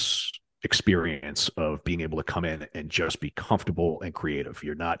luxurious experience of being able to come in and just be comfortable and creative.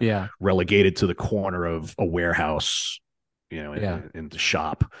 You're not relegated to the corner of a warehouse, in the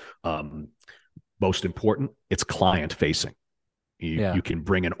shop. Most important, it's client facing. You can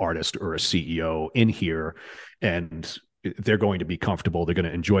bring an artist or a CEO in here and they're going to be comfortable. They're going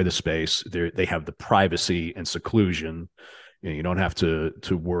to enjoy the space. They have the privacy and seclusion. You don't have to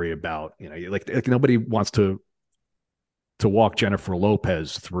worry about, like nobody wants to walk Jennifer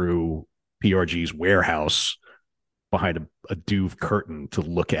Lopez through PRG's warehouse behind a Duve curtain to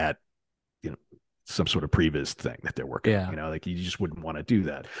look at, some sort of previs thing that they're working. Like you just wouldn't want to do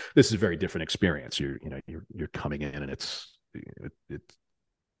that. This is a very different experience. You're coming in and it's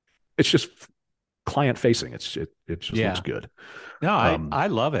just client facing. It just looks good. No, I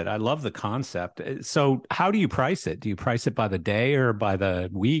love it. I love the concept. So how do you price it? Do you price it by the day or by the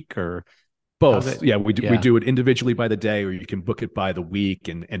week or? Both. Yeah, we do it individually by the day, or you can book it by the week.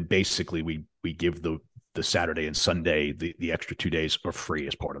 And basically we give the Saturday and Sunday, the extra 2 days are free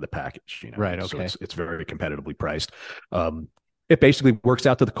as part of the package. Right. Okay. So it's very competitively priced. It basically works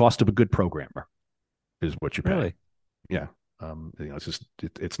out to the cost of a good programmer is what you're paying. Really? Yeah. It's just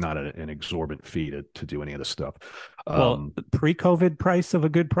it's not an exorbitant fee to do any of this stuff. Well, pre-COVID price of a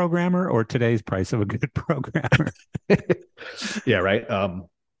good programmer or today's price of a good programmer? Yeah, right.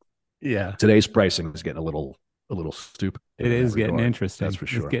 Yeah. Today's pricing is getting a little stupid It in that is getting regard. That's interesting. for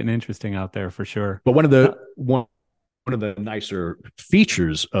It's sure. getting interesting out there for sure. But Uh, one of the nicer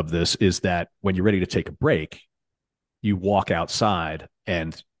features of this is that when you're ready to take a break, you walk outside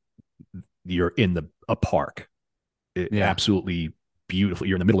and you're in a park. yeah. Absolutely beautiful.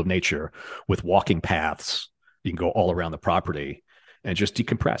 You're in the middle of nature with walking paths. You can go all around the property and just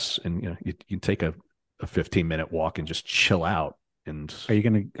decompress. And you can take a 15-minute walk and just chill out. And Are you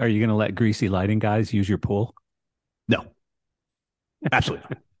gonna let greasy lighting guys use your pool? no, absolutely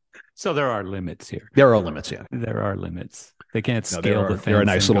not. So there are limits here. There are limits. Yeah. There are limits. They can't No, scale the there are fence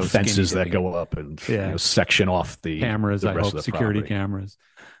nice and little go skinny fences that dipping. go up and Yeah. section off Cameras, the I rest hope, of the security property. cameras.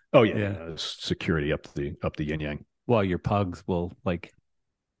 Oh yeah, Yeah. security up the yin yang. Well, your pugs will like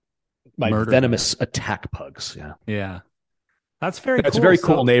My murder them. venomous attack pugs. Yeah, Yeah. That's very it's a cool. very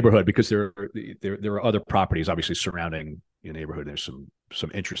cool So, neighborhood because there are other properties obviously surrounding your neighborhood. There's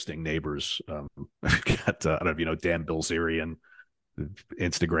some interesting neighbors. I've got I don't know if you know Dan Bilzerian,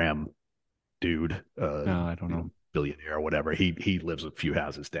 Instagram dude, no, I don't know. billionaire or whatever. He lives a few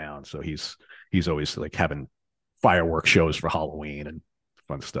houses down, so he's always like having fireworks shows for Halloween and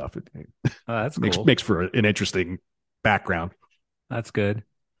fun stuff. It That's makes cool. makes for an interesting background. That's good.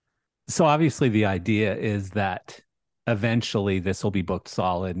 So obviously the idea is that eventually this will be booked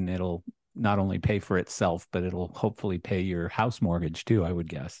solid and it'll not only pay for itself, but it'll hopefully pay your house mortgage too, I would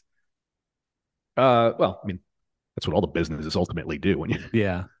guess. Well, I mean, that's what all the businesses ultimately do when you're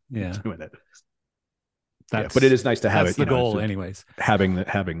Yeah. Yeah. doing it. Yeah, but it That's is nice to have that's it. the goal anyways. Having the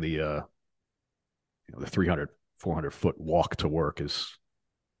 300 400 foot walk to work is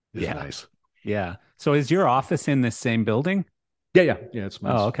Yeah. nice. Yeah. So is your office in this same building? Yeah. It's Oh,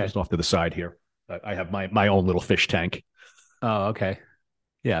 mine's okay. just off to the side here. I have my own little fish tank. Oh, okay.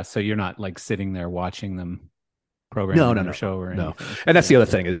 Yeah. So you're not like sitting there watching them No, programming no, their no, show or no. anything. And that's the Yeah.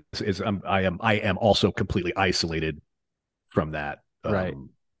 other thing is I am also completely isolated from that Right.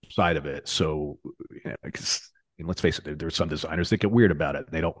 side of it. So, because let's face it, there's some designers that get weird about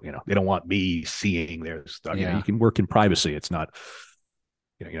it. They don't want me seeing their stuff. Yeah. You can work in privacy. It's not,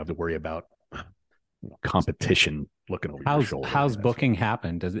 you don't have to worry about competition looking over your shoulder. How's booking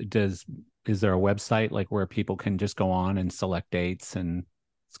happen? Is there a website like where people can just go on and select dates and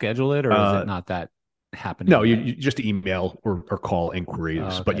schedule it, or is it not that happening No, yet? you just email or call inquiries.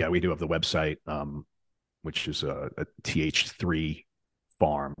 Oh, But okay. yeah, we do have the website, which is a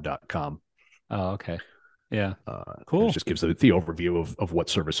th3farm.com. Oh, okay. Yeah. And it Cool. just gives the overview of what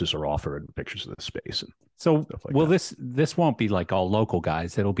services are offered and pictures of the space and So stuff like will that. this won't be like all local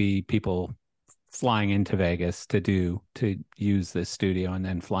guys. It'll be people flying into Vegas to use this studio and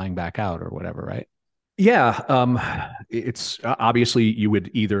then flying back out or whatever, right? Yeah, it's obviously you would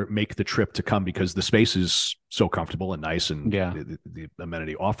either make the trip to come because the space is so comfortable and nice and Yeah. the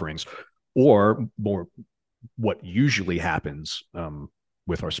amenity offerings, or more what usually happens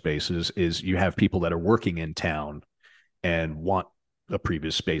with our spaces is you have people that are working in town and want a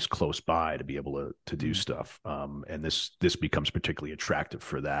previous space close by to be able to do stuff. And this becomes particularly attractive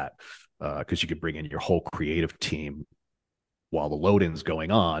for that because you can bring in your whole creative team while the load-in's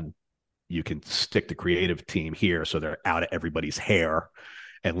going on. You can stick the creative team here so they're out of everybody's hair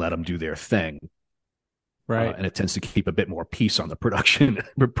and let them do their thing. Right. And it tends to keep a bit more peace on the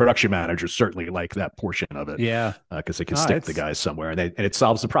production managers certainly like that portion of it. Yeah. Because they can No, stick the guys somewhere and it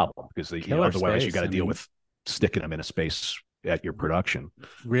solves the problem because otherwise you space. got to I deal mean, with sticking them in a space at your production.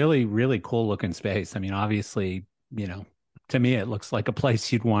 really, really cool looking space. I mean, obviously, to me, it looks like a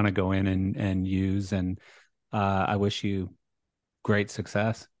place you'd want to go in and use. And I wish you great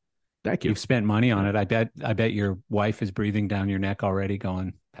success. Thank you. You've spent money on it. I bet your wife is breathing down your neck already,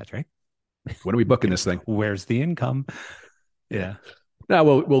 going, Patrick, When are we booking this thing? where's the income? Yeah. No,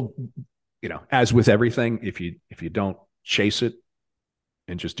 we'll as with everything, if you don't chase it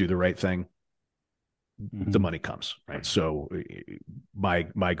and just do the right thing, the money comes, right? So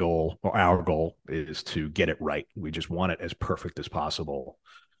my goal or our goal is to get it right. We just want it as perfect as possible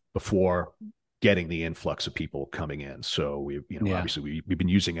before getting the influx of people coming in. So obviously we've been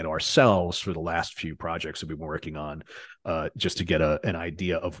using it ourselves for the last few projects that we've been working on, just to get an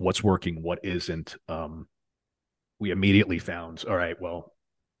idea of what's working, what isn't. We immediately found, all right, well,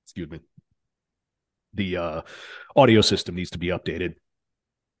 excuse me, the audio system needs to be updated.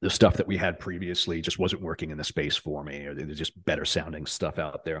 The stuff that we had previously just wasn't working in the space for me, or there's just better sounding stuff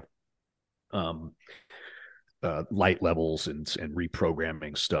out there. light levels and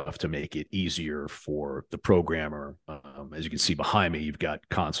reprogramming stuff to make it easier for the programmer. As you can see behind me, you've got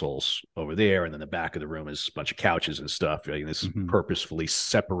consoles over there, and then the back of the room is a bunch of couches and stuff. Right? And this is purposefully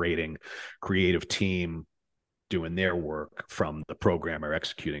separating creative team doing their work from the programmer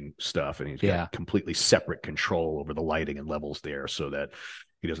executing stuff, and he's got completely separate control over the lighting and levels there, so that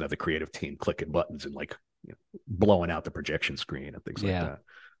he doesn't have the creative team clicking buttons and like blowing out the projection screen and things like that.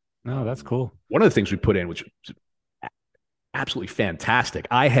 No, that's cool. One of the things we put in, which was absolutely fantastic.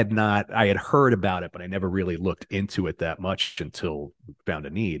 I had heard about it, but I never really looked into it that much until we found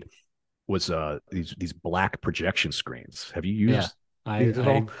a need, was these black projection screens. Have you used these at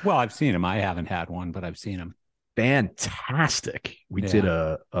all? Well, I've seen them. I haven't had one, but I've seen them. Fantastic. We did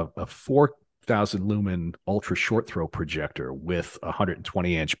a 4,000 lumen ultra short throw projector with a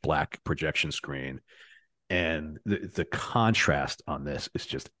 120-inch black projection screen. And the contrast on this is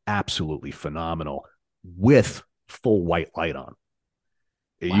just absolutely phenomenal with full white light on.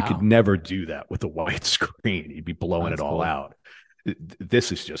 Wow. You could never do that with a white screen. You'd be blowing it all out.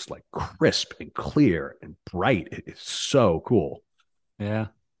 This is just like crisp and clear and bright. It's so cool. Yeah.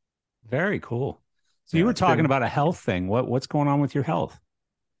 Very cool. So you were talking about a health thing. What's going on with your health?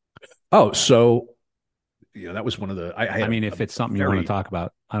 Oh, so that was one of the. I mean, if it's something you want to talk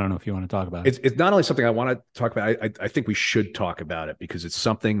about, I don't know if you want to talk about it. It's not only something I want to talk about. I think we should talk about it because it's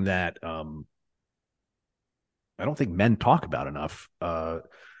something that I don't think men talk about enough. Oh,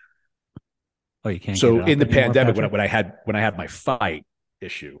 you can't. So in the pandemic, when I had my fight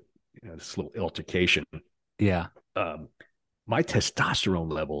issue, this little altercation, my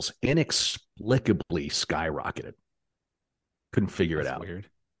testosterone levels inexplicably skyrocketed. Couldn't figure it out. Weird.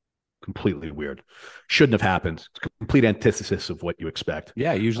 Completely weird. Shouldn't have happened. Complete antithesis of what you expect.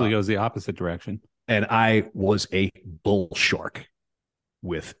 Yeah, it usually goes the opposite direction. And I was a bull shark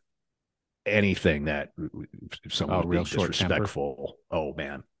with anything that if someone was being disrespectful. Oh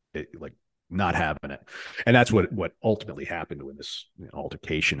man, like not having it. And that's what ultimately happened when this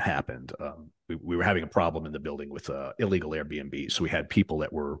altercation happened. We were having a problem in the building with illegal Airbnb. So we had people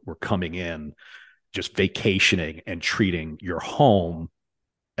that were coming in, just vacationing and treating your home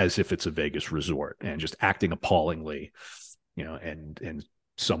as if it's a Vegas resort and just acting appallingly, and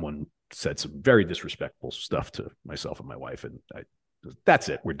someone said some very disrespectful stuff to myself and my wife. And that's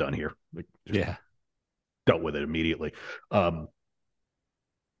it. We're done here. Dealt with it immediately.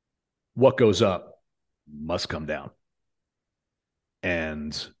 What goes up must come down.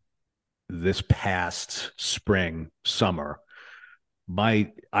 And this past spring, summer,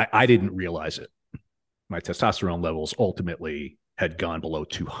 I didn't realize it. My testosterone levels ultimately had gone below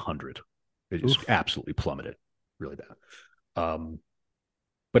 200. It just absolutely plummeted, really bad.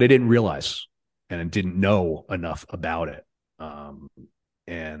 But I didn't realize and I didn't know enough about it.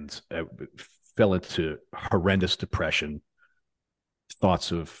 And I fell into horrendous depression,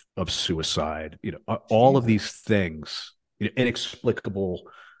 thoughts of suicide, all of these things, inexplicable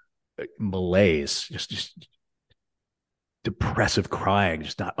malaise, just depressive crying,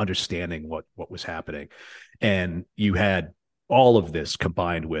 just not understanding what was happening. And you had all of this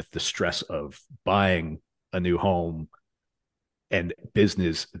combined with the stress of buying a new home and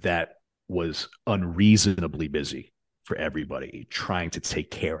business that was unreasonably busy for everybody, trying to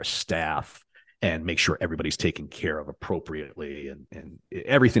take care of staff and make sure everybody's taken care of appropriately and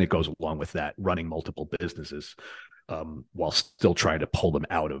everything that goes along with that, running multiple businesses while still trying to pull them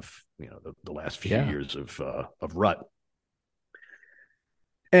out of the last few years of rut.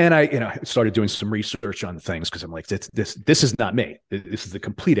 And I started doing some research on things because I'm like, this is not me. This is the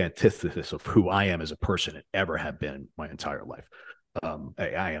complete antithesis of who I am as a person and ever have been my entire life.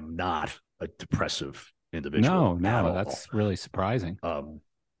 I am not a depressive individual. No, that's really surprising.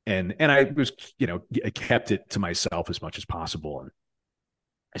 And I was, I kept it to myself as much as possible. And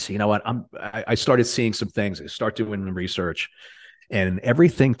I said, you know what? I started seeing some things. I start doing research, and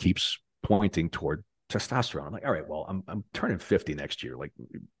everything keeps pointing toward testosterone. I'm like, all right, well, I'm turning 50 next year. Like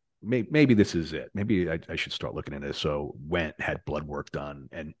maybe this is it. Maybe I should start looking into this. So had blood work done.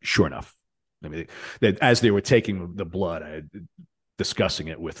 And sure enough, I mean, as they were taking the blood, I discussing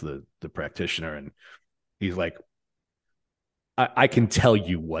it with the practitioner, and he's like, I can tell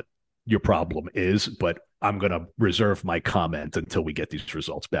you what your problem is, but I'm going to reserve my comment until we get these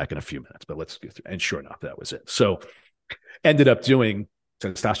results back in a few minutes, but let's get through. And sure enough, that was it. So ended up doing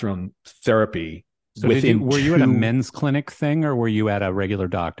testosterone therapy. So were you at a men's clinic thing, or were you at a regular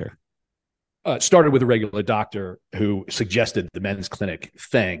doctor? Started with a regular doctor who suggested the men's clinic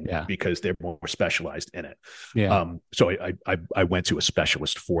thing because they're more specialized in it. So I went to a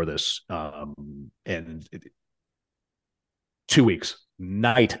specialist for this, and 2 weeks,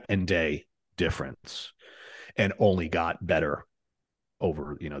 night and day difference. and only got better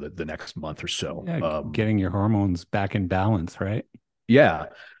over, the next month or so. Yeah, getting your hormones back in balance, right? Yeah.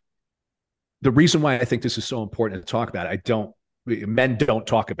 The reason why I think this is so important to talk about, men don't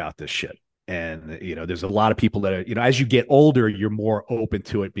talk about this shit. And, there's a lot of people that are, as you get older, you're more open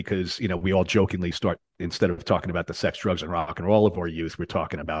to it because, we all jokingly start, instead of talking about the sex, drugs, and rock and roll of our youth, we're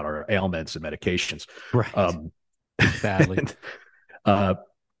talking about our ailments and medications. Right. Sadly. And,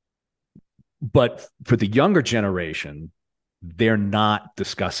 but for the younger generation, they're not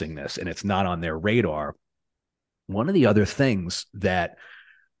discussing this and it's not on their radar. One of the other things that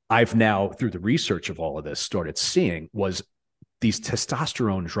I've now, through the research of all of this, started seeing was these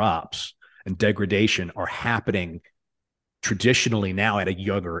testosterone drops and degradation are happening traditionally now at a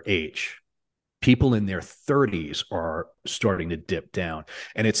younger age. People in their 30s are starting to dip down.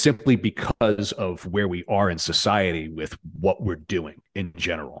 And it's simply because of where we are in society with what we're doing in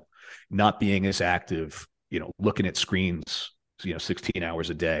general, not being as active, looking at screens, 16 hours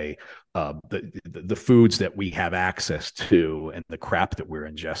a day, the foods that we have access to and the crap that we're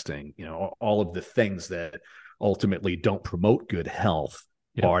ingesting, all of the things that ultimately don't promote good health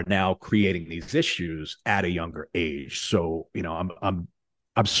are now creating these issues at a younger age. So,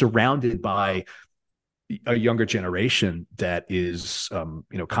 I'm surrounded by a younger generation that is,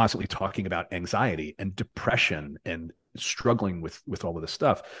 constantly talking about anxiety and depression and struggling with all of this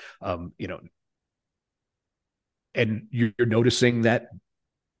stuff. And you're noticing that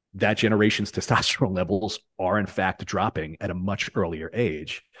generation's testosterone levels are in fact dropping at a much earlier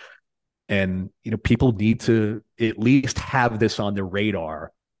age. And, people need to at least have this on their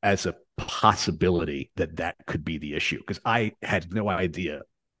radar as a possibility that could be the issue. Because I had no idea.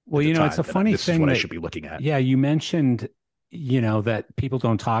 Well, it's a funny this thing is what that, I should be looking at. Yeah, you mentioned, that people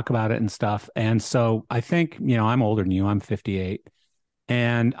don't talk about it and stuff. And so I think, I'm older than you. I'm 58.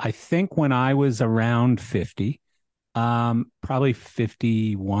 And I think when I was around 50, probably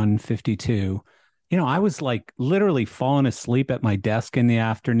 51, 52, I was like literally falling asleep at my desk in the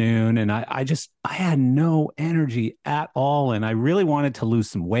afternoon. And I had no energy at all. And I really wanted to lose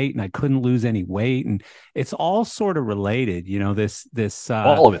some weight and I couldn't lose any weight. And it's all sort of related,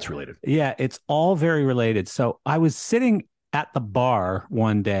 All of it's related. yeah, it's all very related. So I was sitting at the bar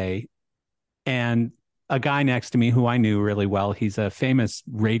one day and a guy next to me who I knew really well, he's a famous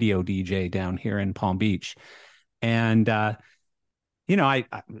radio DJ down here in Palm Beach. And, I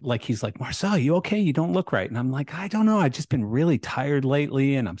like, he's like, Marcel, you okay? You don't look right. And I'm like, I don't know. I've just been really tired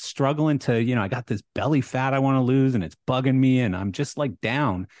lately and I'm struggling to, I got this belly fat I want to lose and it's bugging me and I'm just like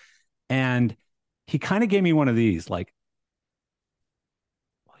down. And he kind of gave me one of these, like,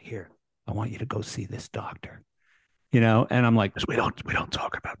 well, here, I want you to go see this doctor, and I'm like, we don't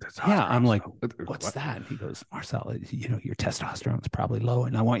talk about this. Yeah. I'm like, what's that? And he goes, Marcel, your testosterone is probably low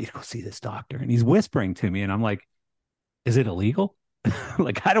and I want you to go see this doctor. And he's whispering to me and I'm like, is it illegal?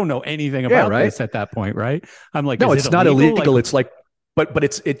 Like, I don't know anything about this at that point, right? I'm like, no, it's not illegal. It's like, but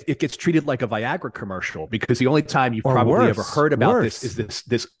it gets treated like a Viagra commercial because the only time you've probably ever heard about this is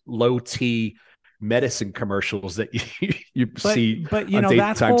this low T medicine commercials that you see on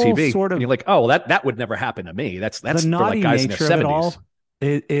daytime TV. Sort of, and you're like, oh, that would never happen to me. That's the for like guys in their 70s.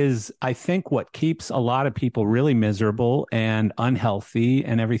 Is I think what keeps a lot of people really miserable and unhealthy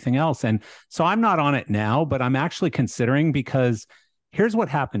and everything else. And so I'm not on it now, but I'm actually considering because here's what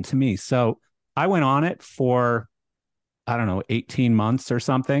happened to me. So I went on it for, I don't know, 18 months or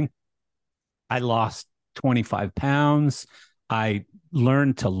something. I lost 25 pounds. I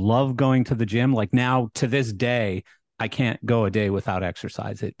learned to love going to the gym. Like now to this day, I can't go a day without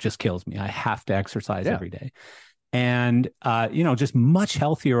exercise. It just kills me. I have to exercise every day. And, just much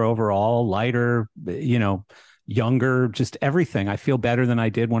healthier overall, lighter, younger, just everything. I feel better than I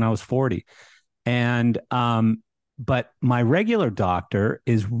did when I was 40. And, but my regular doctor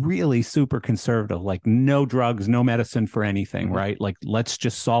is really super conservative, like no drugs, no medicine for anything, right? Like, let's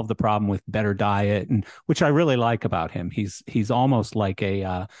just solve the problem with better diet, and which I really like about him. He's almost like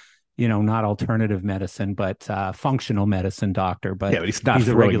a, not alternative medicine, but functional medicine doctor. But he's not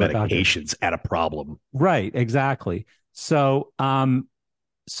throwing medications at a problem. Right, exactly. So,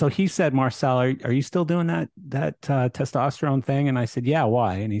 so he said, Marcel, are you still doing that testosterone thing? And I said, yeah,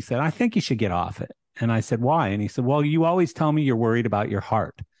 why? And he said, I think you should get off it. And I said, why? And he said, well, you always tell me you're worried about your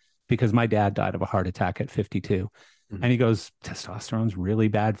heart because my dad died of a heart attack at 52. And he goes, testosterone's really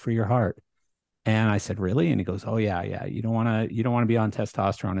bad for your heart. And I said, really? And he goes, oh yeah. You don't want to be on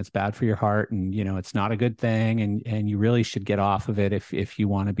testosterone. It's bad for your heart. And, it's not a good thing. And you really should get off of it if you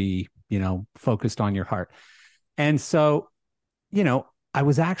want to be, focused on your heart. And so, I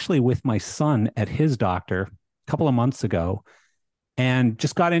was actually with my son at his doctor a couple of months ago. and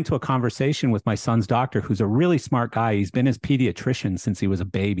just got into a conversation with my son's doctor, who's a really smart guy. He's been his pediatrician since he was a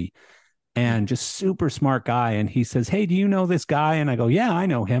baby, and just super smart guy. And he says, "Hey, do you know this guy?" And I go, "Yeah, I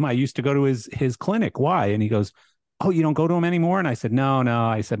know him. I used to go to his clinic. Why?" And he goes, "Oh, you don't go to him anymore?" And I said, "No, no."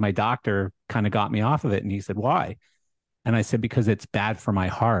 I said, "My doctor kind of got me off of it." And he said, "Why?" And I said, "Because it's bad for my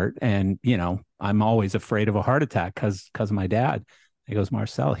heart. And, I'm always afraid of a heart attack because of my dad." He goes,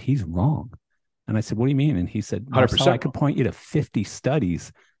 "Marcel, he's wrong." And I said, "What do you mean?" And he said, "Marcel, I 100%. could point you to 50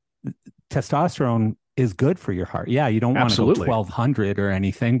 studies. Testosterone is good for your heart. Yeah, you don't want to go Absolutely. 1200 or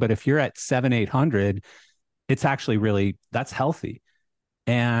anything, but if you're at 7, 800, it's actually that's healthy."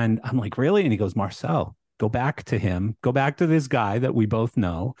 And I'm like, "Really?" And he goes, "Marcel, go back to him, go back to this guy that we both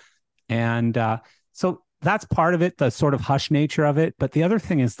know." And so that's part of it, the sort of hush nature of it. But the other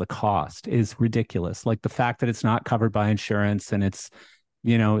thing is the cost is ridiculous. Like the fact that it's not covered by insurance, and it's,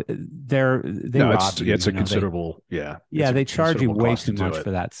 they No, rob you, it's a considerable, it's yeah, a they charge you considerable way cost to too do much it.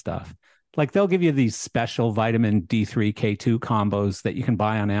 for that stuff. Like they'll give you these special vitamin D3 K2 combos that you can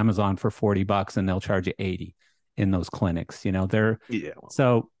buy on Amazon for $40 and they'll charge you 80 in those clinics. They're Yeah.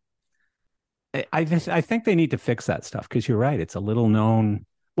 so I think they need to fix that stuff because you're right. It's a little known.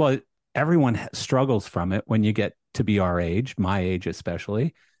 Well, everyone struggles from it when you get to be our age, my age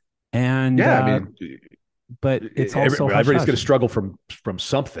especially. And Yeah. I mean, but it's also hush everybody's going to hush. struggle from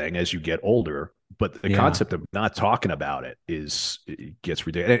something as you get older. But the Yeah, concept of not talking about it gets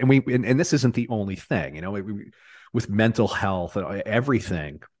ridiculous. And this isn't the only thing, with mental health and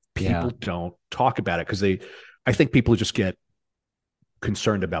everything, yeah, people don't talk about it because I think people just get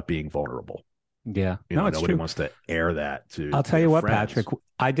concerned about being vulnerable. yeah. No, it's Nobody true. wants to air that to I'll tell their you what, Patrick. friends.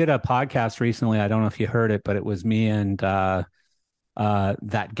 I did a podcast recently. I don't know if you heard it, but it was me and that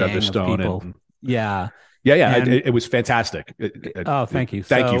gang of Featherstone people. and Yeah. yeah, And it was fantastic. oh, thank you.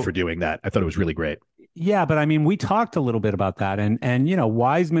 Thank you for So doing that. I thought it was really great. yeah, but I mean, we talked a little bit about that, and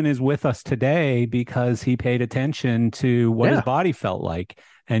Wiseman is with us today because he paid attention to what his Yeah, body felt like,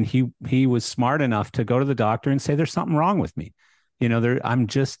 and he was smart enough to go to the doctor and say, "There's something wrong with me. I'm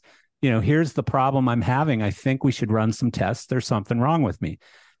just, here's the problem I'm having. I think we should run some tests. There's something wrong with me."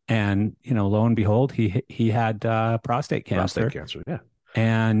 And lo and behold, he had prostate prostate cancer cancer. Yeah,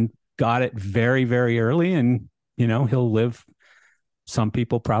 and got it very, very early, and he'll live. Some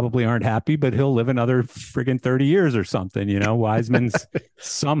people probably aren't happy, but he'll live another friggin' 30 years or something. Wiseman's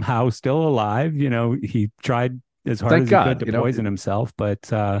somehow still alive. He tried as hard thank as he could God. to poison himself, but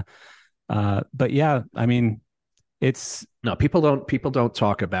yeah, I mean, it's No, people don't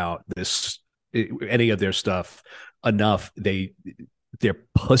talk about this any of their stuff enough. They're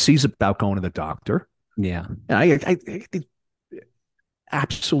pussies about going to the doctor. yeah. And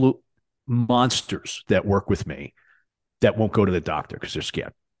absolute monsters that work with me that won't go to the doctor because they're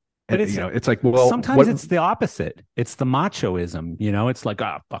scared. But And, it's it's like, well, sometimes what? it's the opposite. It's the machoism. It's like,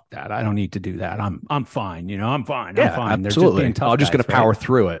 oh, fuck that. I don't need to do that. I'm fine. I'm fine. I'm Yeah, fine. They're just being absolutely. tough I'm just going guys, to right? power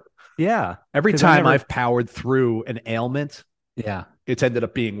through it. Yeah. Every Because I time never. I've powered through an ailment, Yeah. it's ended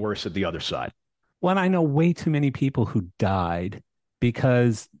up being worse at the other side. Well, I know way too many people who died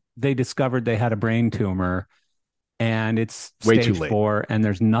because they discovered they had a brain tumor and it's Way too stage late. 4 and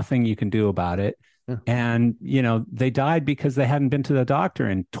there's nothing you can do about it. Yeah. And, they died because they hadn't been to the doctor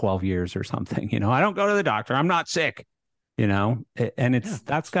in 12 years or something. I don't go to the doctor. I'm not sick, and Yeah.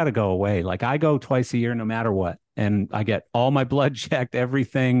 that's got to go away. Like I go twice a year, no matter what. And I get all my blood checked,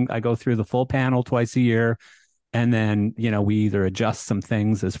 everything. I go through the full panel twice a year. And then, we either adjust some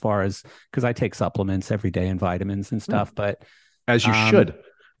things as far as because I take supplements every day and vitamins and Yeah. stuff. But As you um, should.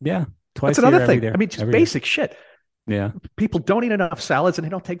 yeah, That's twice a another year, thing. I mean, just every day. basic shit. Yeah, People don't eat enough salads and they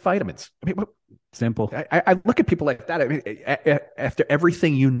don't take vitamins. I mean, simple. I look at people like that. I mean, after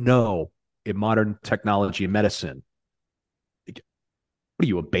everything in modern technology and medicine, what are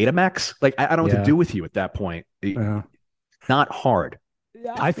you, a Betamax? Like, I don't know what to Yeah. do with you at that point. Yeah. Not hard.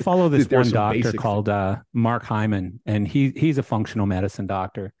 I follow this There's one some doctor basic. called Mark Hyman, and he's a functional medicine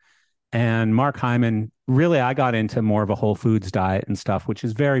doctor. And Mark Hyman, really, I got into more of a whole foods diet and stuff, which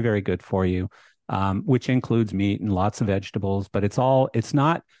is very, very good for you, which includes meat and lots of vegetables. But it's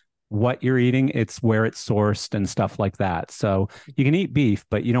not what you're eating, it's where it's sourced and stuff like that. So you can eat beef,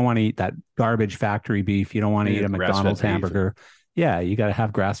 but you don't want to eat that garbage factory beef. You don't want to eat a Grass-fed McDonald's beef. hamburger. Yeah, you got to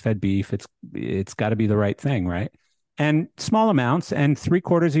have grass-fed beef. It's got to be the right thing, right? And small amounts, and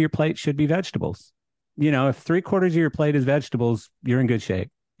 3/4 of your plate should be vegetables. If 3/4 of your plate is vegetables, you're in good shape.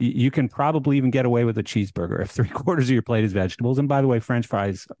 You can probably even get away with a cheeseburger if 3/4 of your plate is vegetables. And by the way, French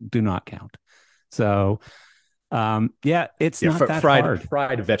fries do not count. So, yeah, it's Yeah, not that fried hard.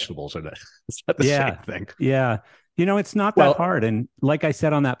 fried vegetables are not. It's not the same Yeah, thing. yeah. It's not that Well, hard. And like I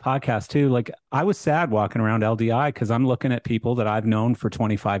said on that podcast too, like I was sad walking around LDI because I'm looking at people that I've known for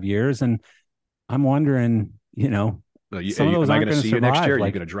 25 years and I'm wondering, some of those am I aren't going to going to see you next year? survive. Or are you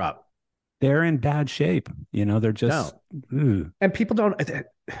Like going to drop? they're in bad shape. They're just, No. ooh, And people don't. I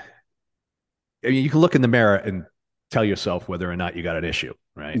mean, you can look in the mirror and tell yourself whether or not you got an issue,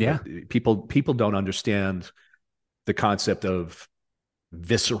 right? yeah, People don't understand the concept of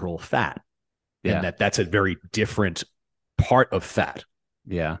visceral fat, and yeah, that's a very different part of fat.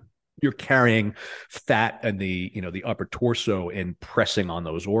 yeah, You're carrying fat and the upper torso and pressing on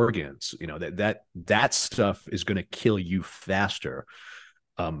those organs. That stuff is going to kill you faster.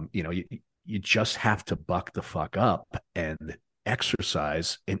 You just have to buck the fuck up and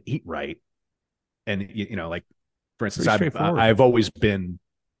exercise and eat right. And like for instance, pretty straightforward. I've always been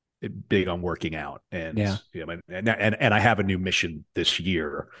big on working out, and Yeah, and I have a new mission this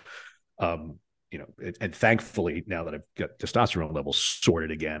year. And thankfully now that I've got testosterone levels sorted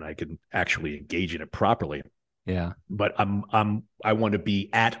again, I can actually engage in it properly. yeah. But I want to be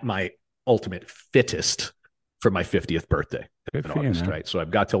at my ultimate fittest for my 50th birthday Good in for you, August, man. right? So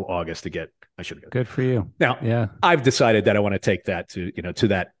I've got till August to get. I should have. Good for you. Now Yeah, I've decided that I want to take that to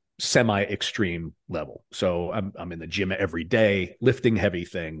that semi-extreme level. So I'm in the gym every day, lifting heavy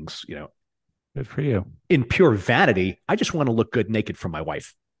things. good for you. In pure vanity, I just want to look good naked for my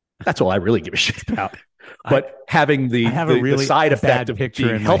wife. That's all I really give a shit about. But having I have a really the side effect bad of picture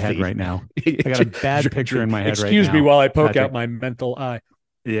being in healthy my head right now. I got a bad picture in my head right now. Excuse me while I poke Patrick. out my mental eye.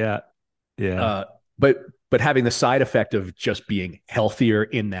 Yeah, yeah. But having the side effect of just being healthier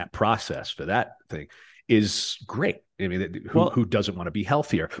in that process for that thing is great. I mean, who doesn't want to be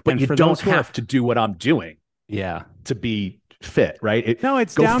healthier? But you don't have to do what I'm doing. Yeah. To be fit, right? No,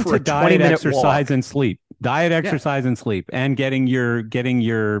 it's down to diet, exercise, and sleep. Diet, exercise, and sleep, and getting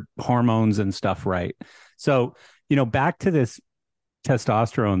your hormones and stuff right. So, back to this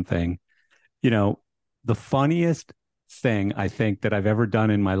testosterone thing, the funniest thing I think that I've ever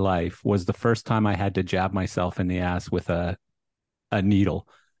done in my life was the first time I had to jab myself in the ass with a needle,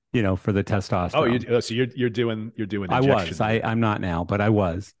 for the testosterone. So you're doing injections. I'm not now, but I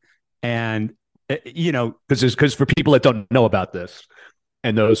was. And because for people that don't know about this,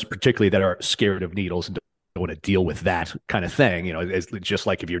 and those particularly that are scared of needles and don't want to deal with that kind of thing, it's just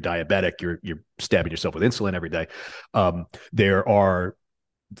like if you're diabetic, you're stabbing yourself with insulin every day. There are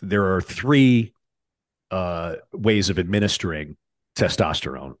three ways of administering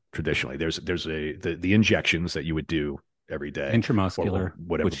testosterone traditionally. There's the injections that you would do every day, intramuscular,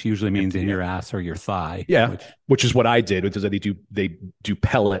 whatever, which usually means in your ass or your thigh. Yeah, which is what I did. Because they do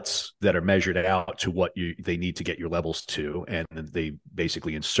pellets that are measured out to what they need to get your levels to, and then they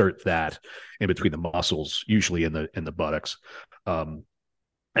basically insert that in between the muscles, usually in the buttocks. And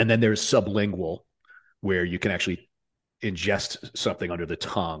then there's sublingual, where you can actually ingest something under the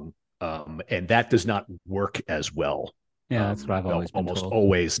tongue, and that does not work as well. Yeah, that's what I've always been almost told.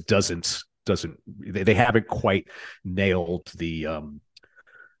 always doesn't. They haven't quite nailed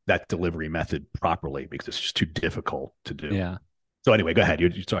that delivery method properly because it's just too difficult to do. Yeah. So anyway, go ahead. You're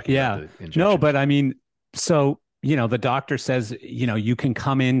talking about the injections. No, but I mean, so, the doctor says, you can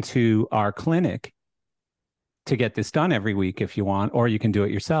come into our clinic to get this done every week if you want, or you can do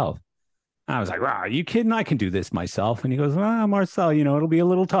it yourself. I was like, wow, are you kidding? I can do this myself. And he goes, Marcel, it'll be a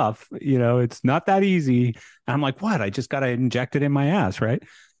little tough. It's not that easy. And I'm like, what? I just got to inject it in my ass, right?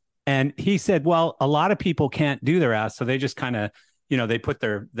 And he said, well, a lot of people can't do their ass. So they just kind of, they put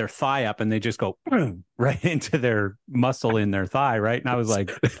their thigh up and they just go right into their muscle in their thigh. Right. And I was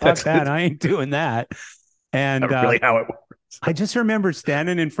like, fuck that. I ain't doing that. And not really how it works. I just remember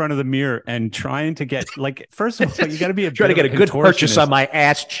standing in front of the mirror and trying to get, like, first of all, you got to be trying to get a good purchase on my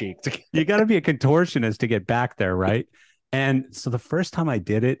ass cheek. You got to be a contortionist to get back there. Right. And so the first time I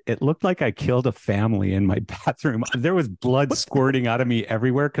did it, it looked like I killed a family in my bathroom. There was blood squirting out of me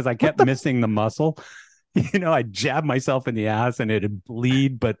everywhere because I kept missing the muscle. I jabbed myself in the ass and it'd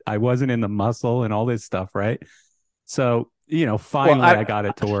bleed, but I wasn't in the muscle and all this stuff, right? So, finally I got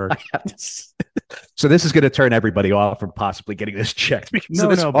it to work. So this is going to turn everybody off from possibly getting this checked because of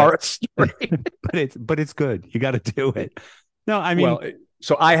this horror story. but it's good. You got to do it. No, I mean,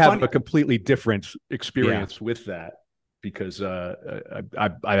 so I have a completely different experience with that. Because I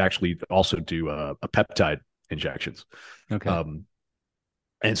actually also do a peptide injections. Okay.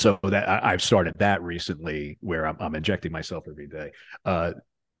 And so that I've started that recently where I'm injecting myself every day.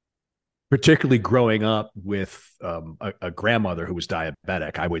 Particularly growing up with a grandmother who was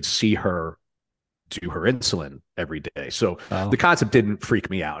diabetic, I would see her do her insulin every day. So the Oh, concept didn't freak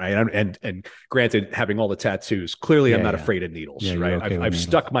me out. Right? And granted, having all the tattoos, clearly I'm yeah, not yeah. afraid of needles, Yeah, you're right? okay with I've needles.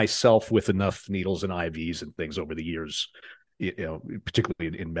 stuck myself with enough needles and IVs and things over the years,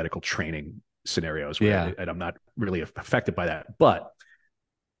 particularly in medical training scenarios where Yeah. and I'm not really affected by that. But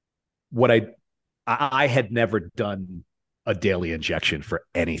what I had never done a daily injection for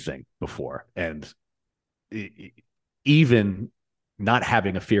anything before, and even not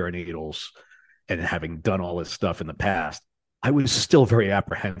having a fear of needles and having done all this stuff in the past, I was still very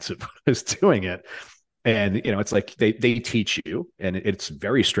apprehensive when I was doing it. And it's like they teach you, and it's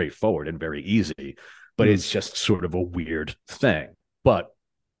very straightforward and very easy, but Mm. it's just sort of a weird thing. But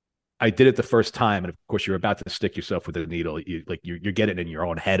I did it the first time, and of course, you're about to stick yourself with a needle. You're getting in your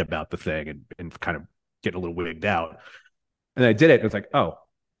own head about the thing, and kind of getting a little wigged out. And I did it. And it's like, oh,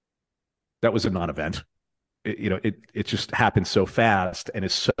 that was a non-event. It just happens so fast and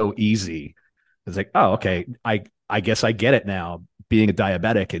it's so easy. It's like, oh, okay, I guess I get it now. Being a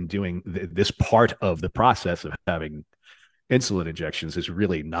diabetic and doing this part of the process of having insulin injections is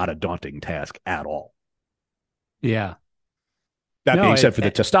really not a daunting task at all. Yeah. That No, being said, for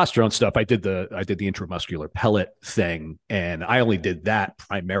the testosterone stuff, I did the intramuscular pellet thing, and I only did that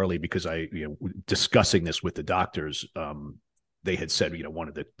primarily because discussing this with the doctors, they had said one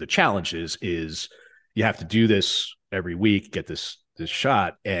of the challenges is you have to do this every week, get this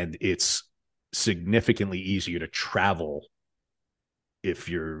shot, and it's significantly easier to travel if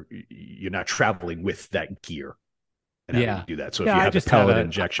you're not traveling with that gear and having to yeah. do that. So if Yeah, you I have the just had pellet a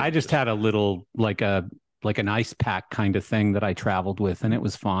injection, I it's just just had a little like an ice pack kind of thing that I traveled with and it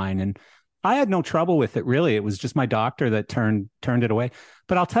was fine and I had no trouble with it really. It was just my doctor that turned it away.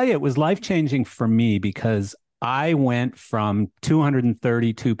 But I'll tell you it was life-changing for me because I went from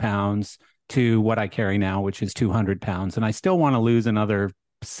 232 pounds to what I carry now, which is 200 pounds. And I still want to lose another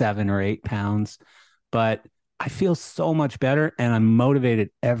 7 or 8 pounds, but I feel so much better and I'm motivated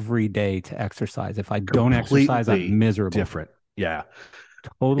every day to exercise. If I don't exercise, I'm completely miserable. different. Yeah. Yeah,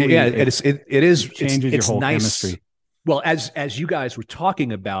 Totally, it changes your it's whole nice. chemistry. Well, as you guys were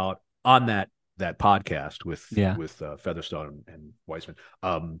talking about on that podcast Yeah. with Featherstone and Weissman,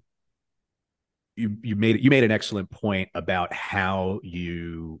 you made an excellent point about how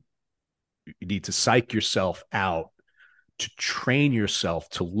you need to psych yourself out to train yourself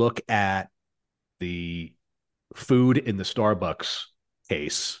to look at the food in the Starbucks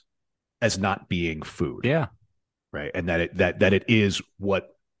case as not being food, Yeah. right? And that it is what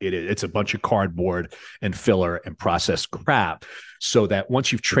it is. It's a bunch of cardboard and filler and processed crap. So that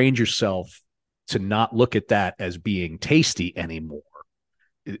once you've trained yourself to not look at that as being tasty anymore,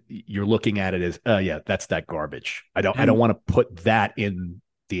 you're looking at it as, oh yeah, that's that garbage. I don't And want to put that in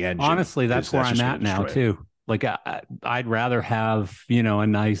the engine honestly, because that's where that's I'm just going to at now destroy it. too. Like I'd rather have, a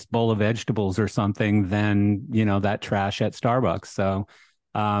nice bowl of vegetables or something than, that trash at Starbucks. So,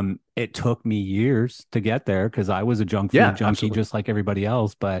 it took me years to get there because I was a junk food Yeah, junkie absolutely. just like everybody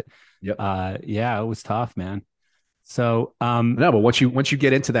else. But, Yep. yeah, it was tough, man. So, No, but once you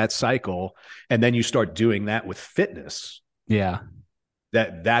get into that cycle and then you start doing that with fitness, yeah.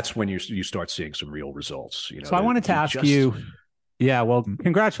 that's when you start seeing some real results. So I wanted to To ask just you, yeah, well,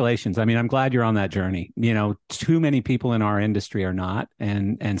 congratulations. I mean, I'm glad you're on that journey. Too many people in our industry are not,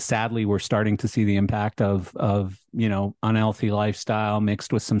 and sadly, we're starting to see the impact of unhealthy lifestyle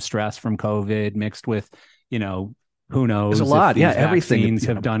mixed with some stress from COVID, mixed with you know who there's a knows if lot. Yeah, these everything. vaccines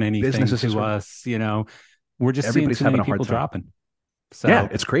have done anything Businesses to are us. We're just seeing everybody's too having many a hard people time. dropping. Yeah,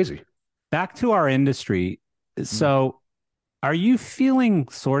 So it's crazy. back to our industry. Mm. So are you feeling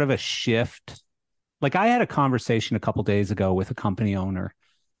sort of a shift? Like I had a conversation a couple days ago with a company owner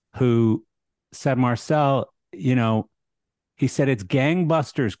who said, Marcel, he said it's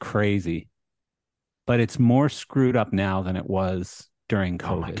gangbusters crazy, but it's more screwed up now than it was during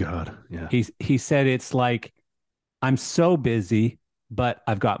Oh my COVID. God. Yeah. He said it's like I'm so busy, but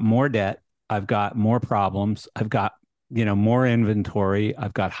I've got more debt, I've got more problems, I've got more inventory,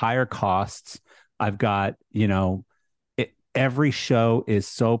 I've got higher costs, I've got every show is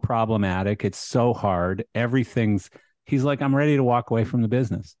so problematic, it's so hard, everything's. He's like, I'm ready to walk away from the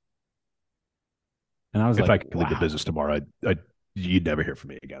business. And I was If like, I could leave the wow. business tomorrow, you'd never hear from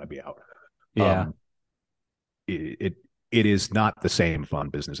me again. I'd be out. Yeah. Um, it it is not the same fun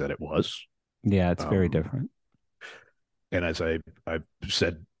business that it was. Yeah. It's very Um, different. and as I've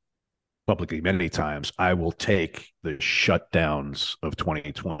said publicly many times, I will take the shutdowns of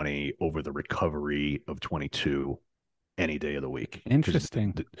 2020 over the recovery of 22 any day of the week because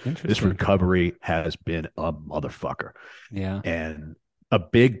Interesting. this Interesting. recovery has been a motherfucker. Yeah. And a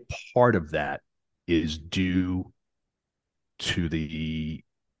big part of that is due to the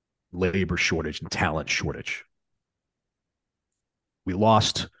labor shortage and talent shortage. We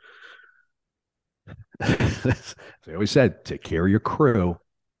lost, as I always said, take care of your crew.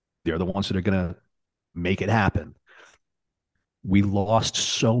 They're the ones that are going to make it happen. We lost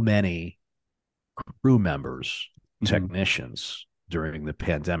so many crew members, technicians during the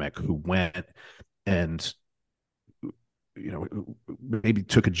pandemic who went and, maybe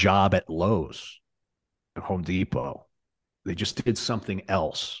took a job at Lowe's, at Home Depot. They just did something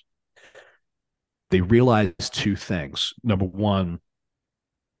else. They realized two things. Number one,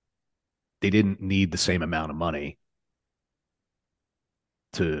 they didn't need the same amount of money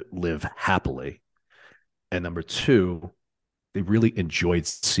to live happily. And number two, they really enjoyed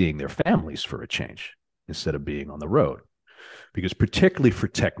seeing their families for a change instead of being on the road. Because particularly for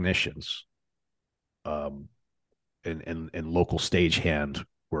technicians and local stagehand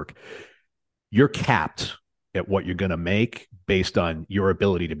work, you're capped at what you're going to make based on your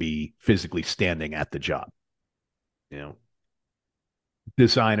ability to be physically standing at the job.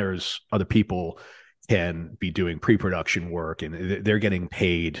 Designers, other people can be doing pre-production work, and they're getting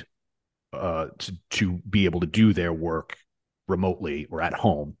paid to be able to do their work remotely or at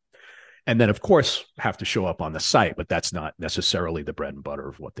home. And then, of course, have to show up on the site, but that's not necessarily the bread and butter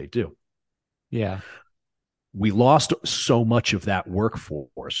of what they do. Yeah. We lost so much of that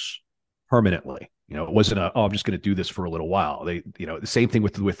workforce permanently. It wasn't I'm just going to do this for a little while. The same thing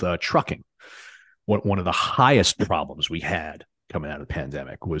with trucking. One of the highest problems we had coming out of the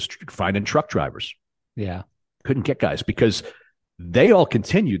pandemic was finding truck drivers. Yeah. Couldn't get guys because they all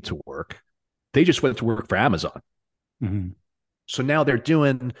continued to work. They just went to work for Amazon. So now they're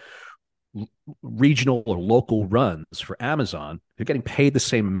doing regional or local runs for Amazon. They're getting paid the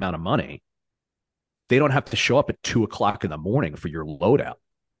same amount of money. They don't have to show up at 2:00 in the morning for your loadout.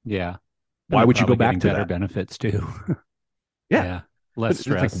 Yeah. Why would you go back to better that? benefits too? Yeah. Less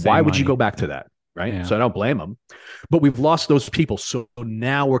stress. Like, why would you go back to that? Right. Yeah. So I don't blame them, but we've lost those people. So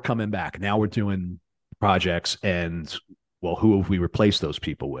now we're coming back. Now we're doing projects, and well, who have we replaced those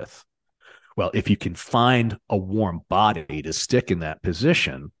people with? Well, if you can find a warm body to stick in that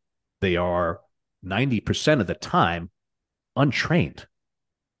position, they are 90% of the time untrained.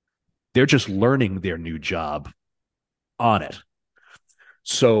 They're just learning their new job on it.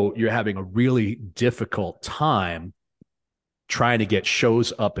 So you're having a really difficult time trying to get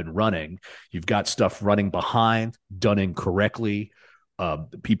shows up and running. You've got stuff running behind, done incorrectly,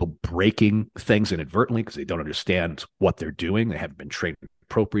 people breaking things inadvertently because they don't understand what they're doing. They haven't been trained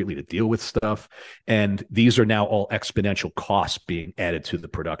appropriately to deal with stuff. And these are now all exponential costs being added to the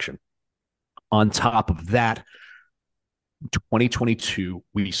production. On top of that, 2022,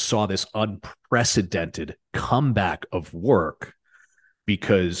 we saw this unprecedented comeback of work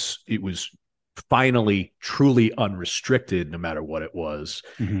because it was finally truly unrestricted, no matter what it was.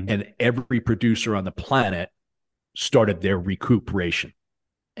 And every producer on the planet started their recuperation,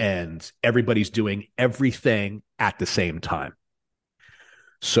 and everybody's doing everything at the same time.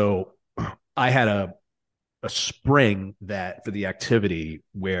 So I had a spring that for the activity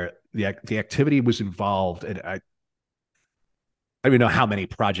where the activity was involved, and I don't even know how many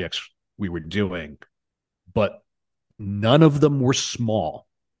projects we were doing, but none of them were small,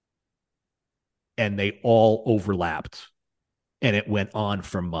 and they all overlapped, and it went on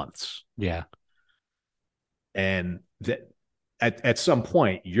for months. Yeah. And that at some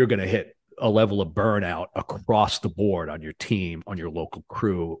point you're going to hit a level of burnout across the board on your team, on your local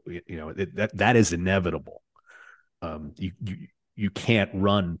crew. That is inevitable. You can't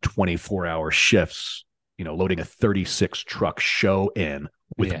run 24-hour shifts, loading a 36 truck show in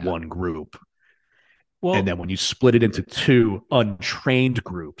with one group. Well, and then when you split it into two untrained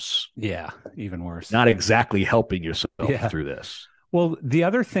groups, even worse. Not exactly helping yourself through this. Well, the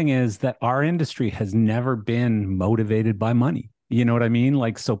other thing is that our industry has never been motivated by money. You know what I mean?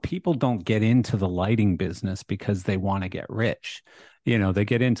 Like, so people don't get into the lighting business because they want to get rich. They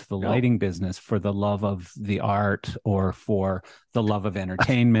get into the lighting business for the love of the art or for the love of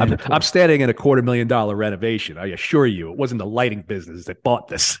entertainment. I'm standing in a $250,000 renovation. I assure you, it wasn't the lighting business that bought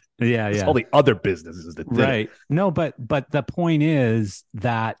this. It's all the other businesses that did it. No, but the point is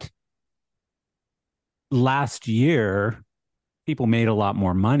that last year, people made a lot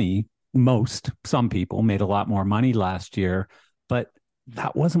more money. Some people made a lot more money last year, but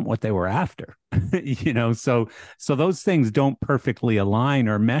that wasn't what they were after. So those things don't perfectly align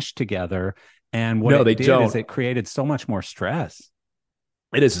or mesh together. And what it did is it created so much more stress.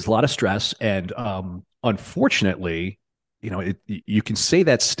 It's a lot of stress. And unfortunately, you can say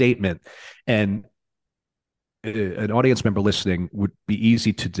that statement, and an audience member listening would be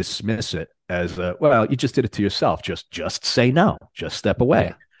easy to dismiss it as, well, you just did it to yourself. Just say no, just step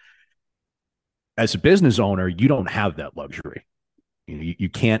away. as a business owner, you don't have that luxury. You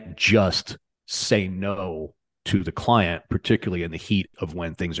can't just say no to the client, particularly in the heat of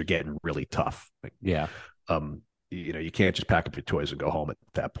when things are getting really tough. Yeah. You can't just pack up your toys and go home at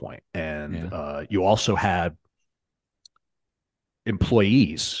that point. And Yeah. you also have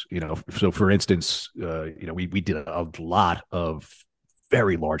employees, so for instance, we did a lot of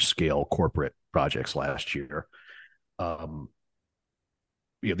very large scale corporate projects last year. The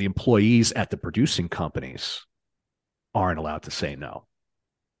employees at the producing companies aren't allowed to say no.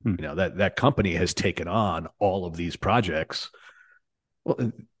 That company has taken on all of these projects.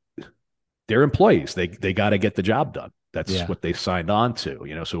 Well, they're employees. They got to get the job done. That's what they signed on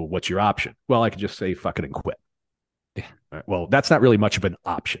to. So what's your option? Well, I could just say fuck it and quit. Yeah. Right? Well, that's not really much of an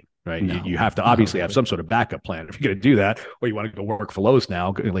option, right? No, you have to obviously have some sort of backup plan if you're going to do that, or you want to go work for Lowe's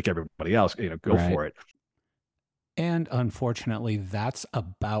now, like everybody else. Go for it. And unfortunately, that's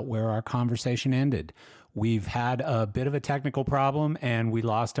about where our conversation ended. We've had a bit of a technical problem and we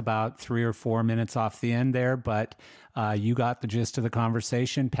lost about 3 or 4 minutes off the end there, but you got the gist of the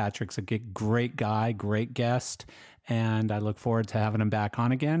conversation. Patrick's a great guy, great guest, and I look forward to having him back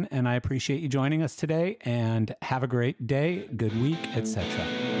on again. And I appreciate you joining us today, and have a great day, good week, etc.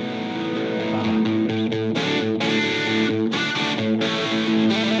 Bye-bye.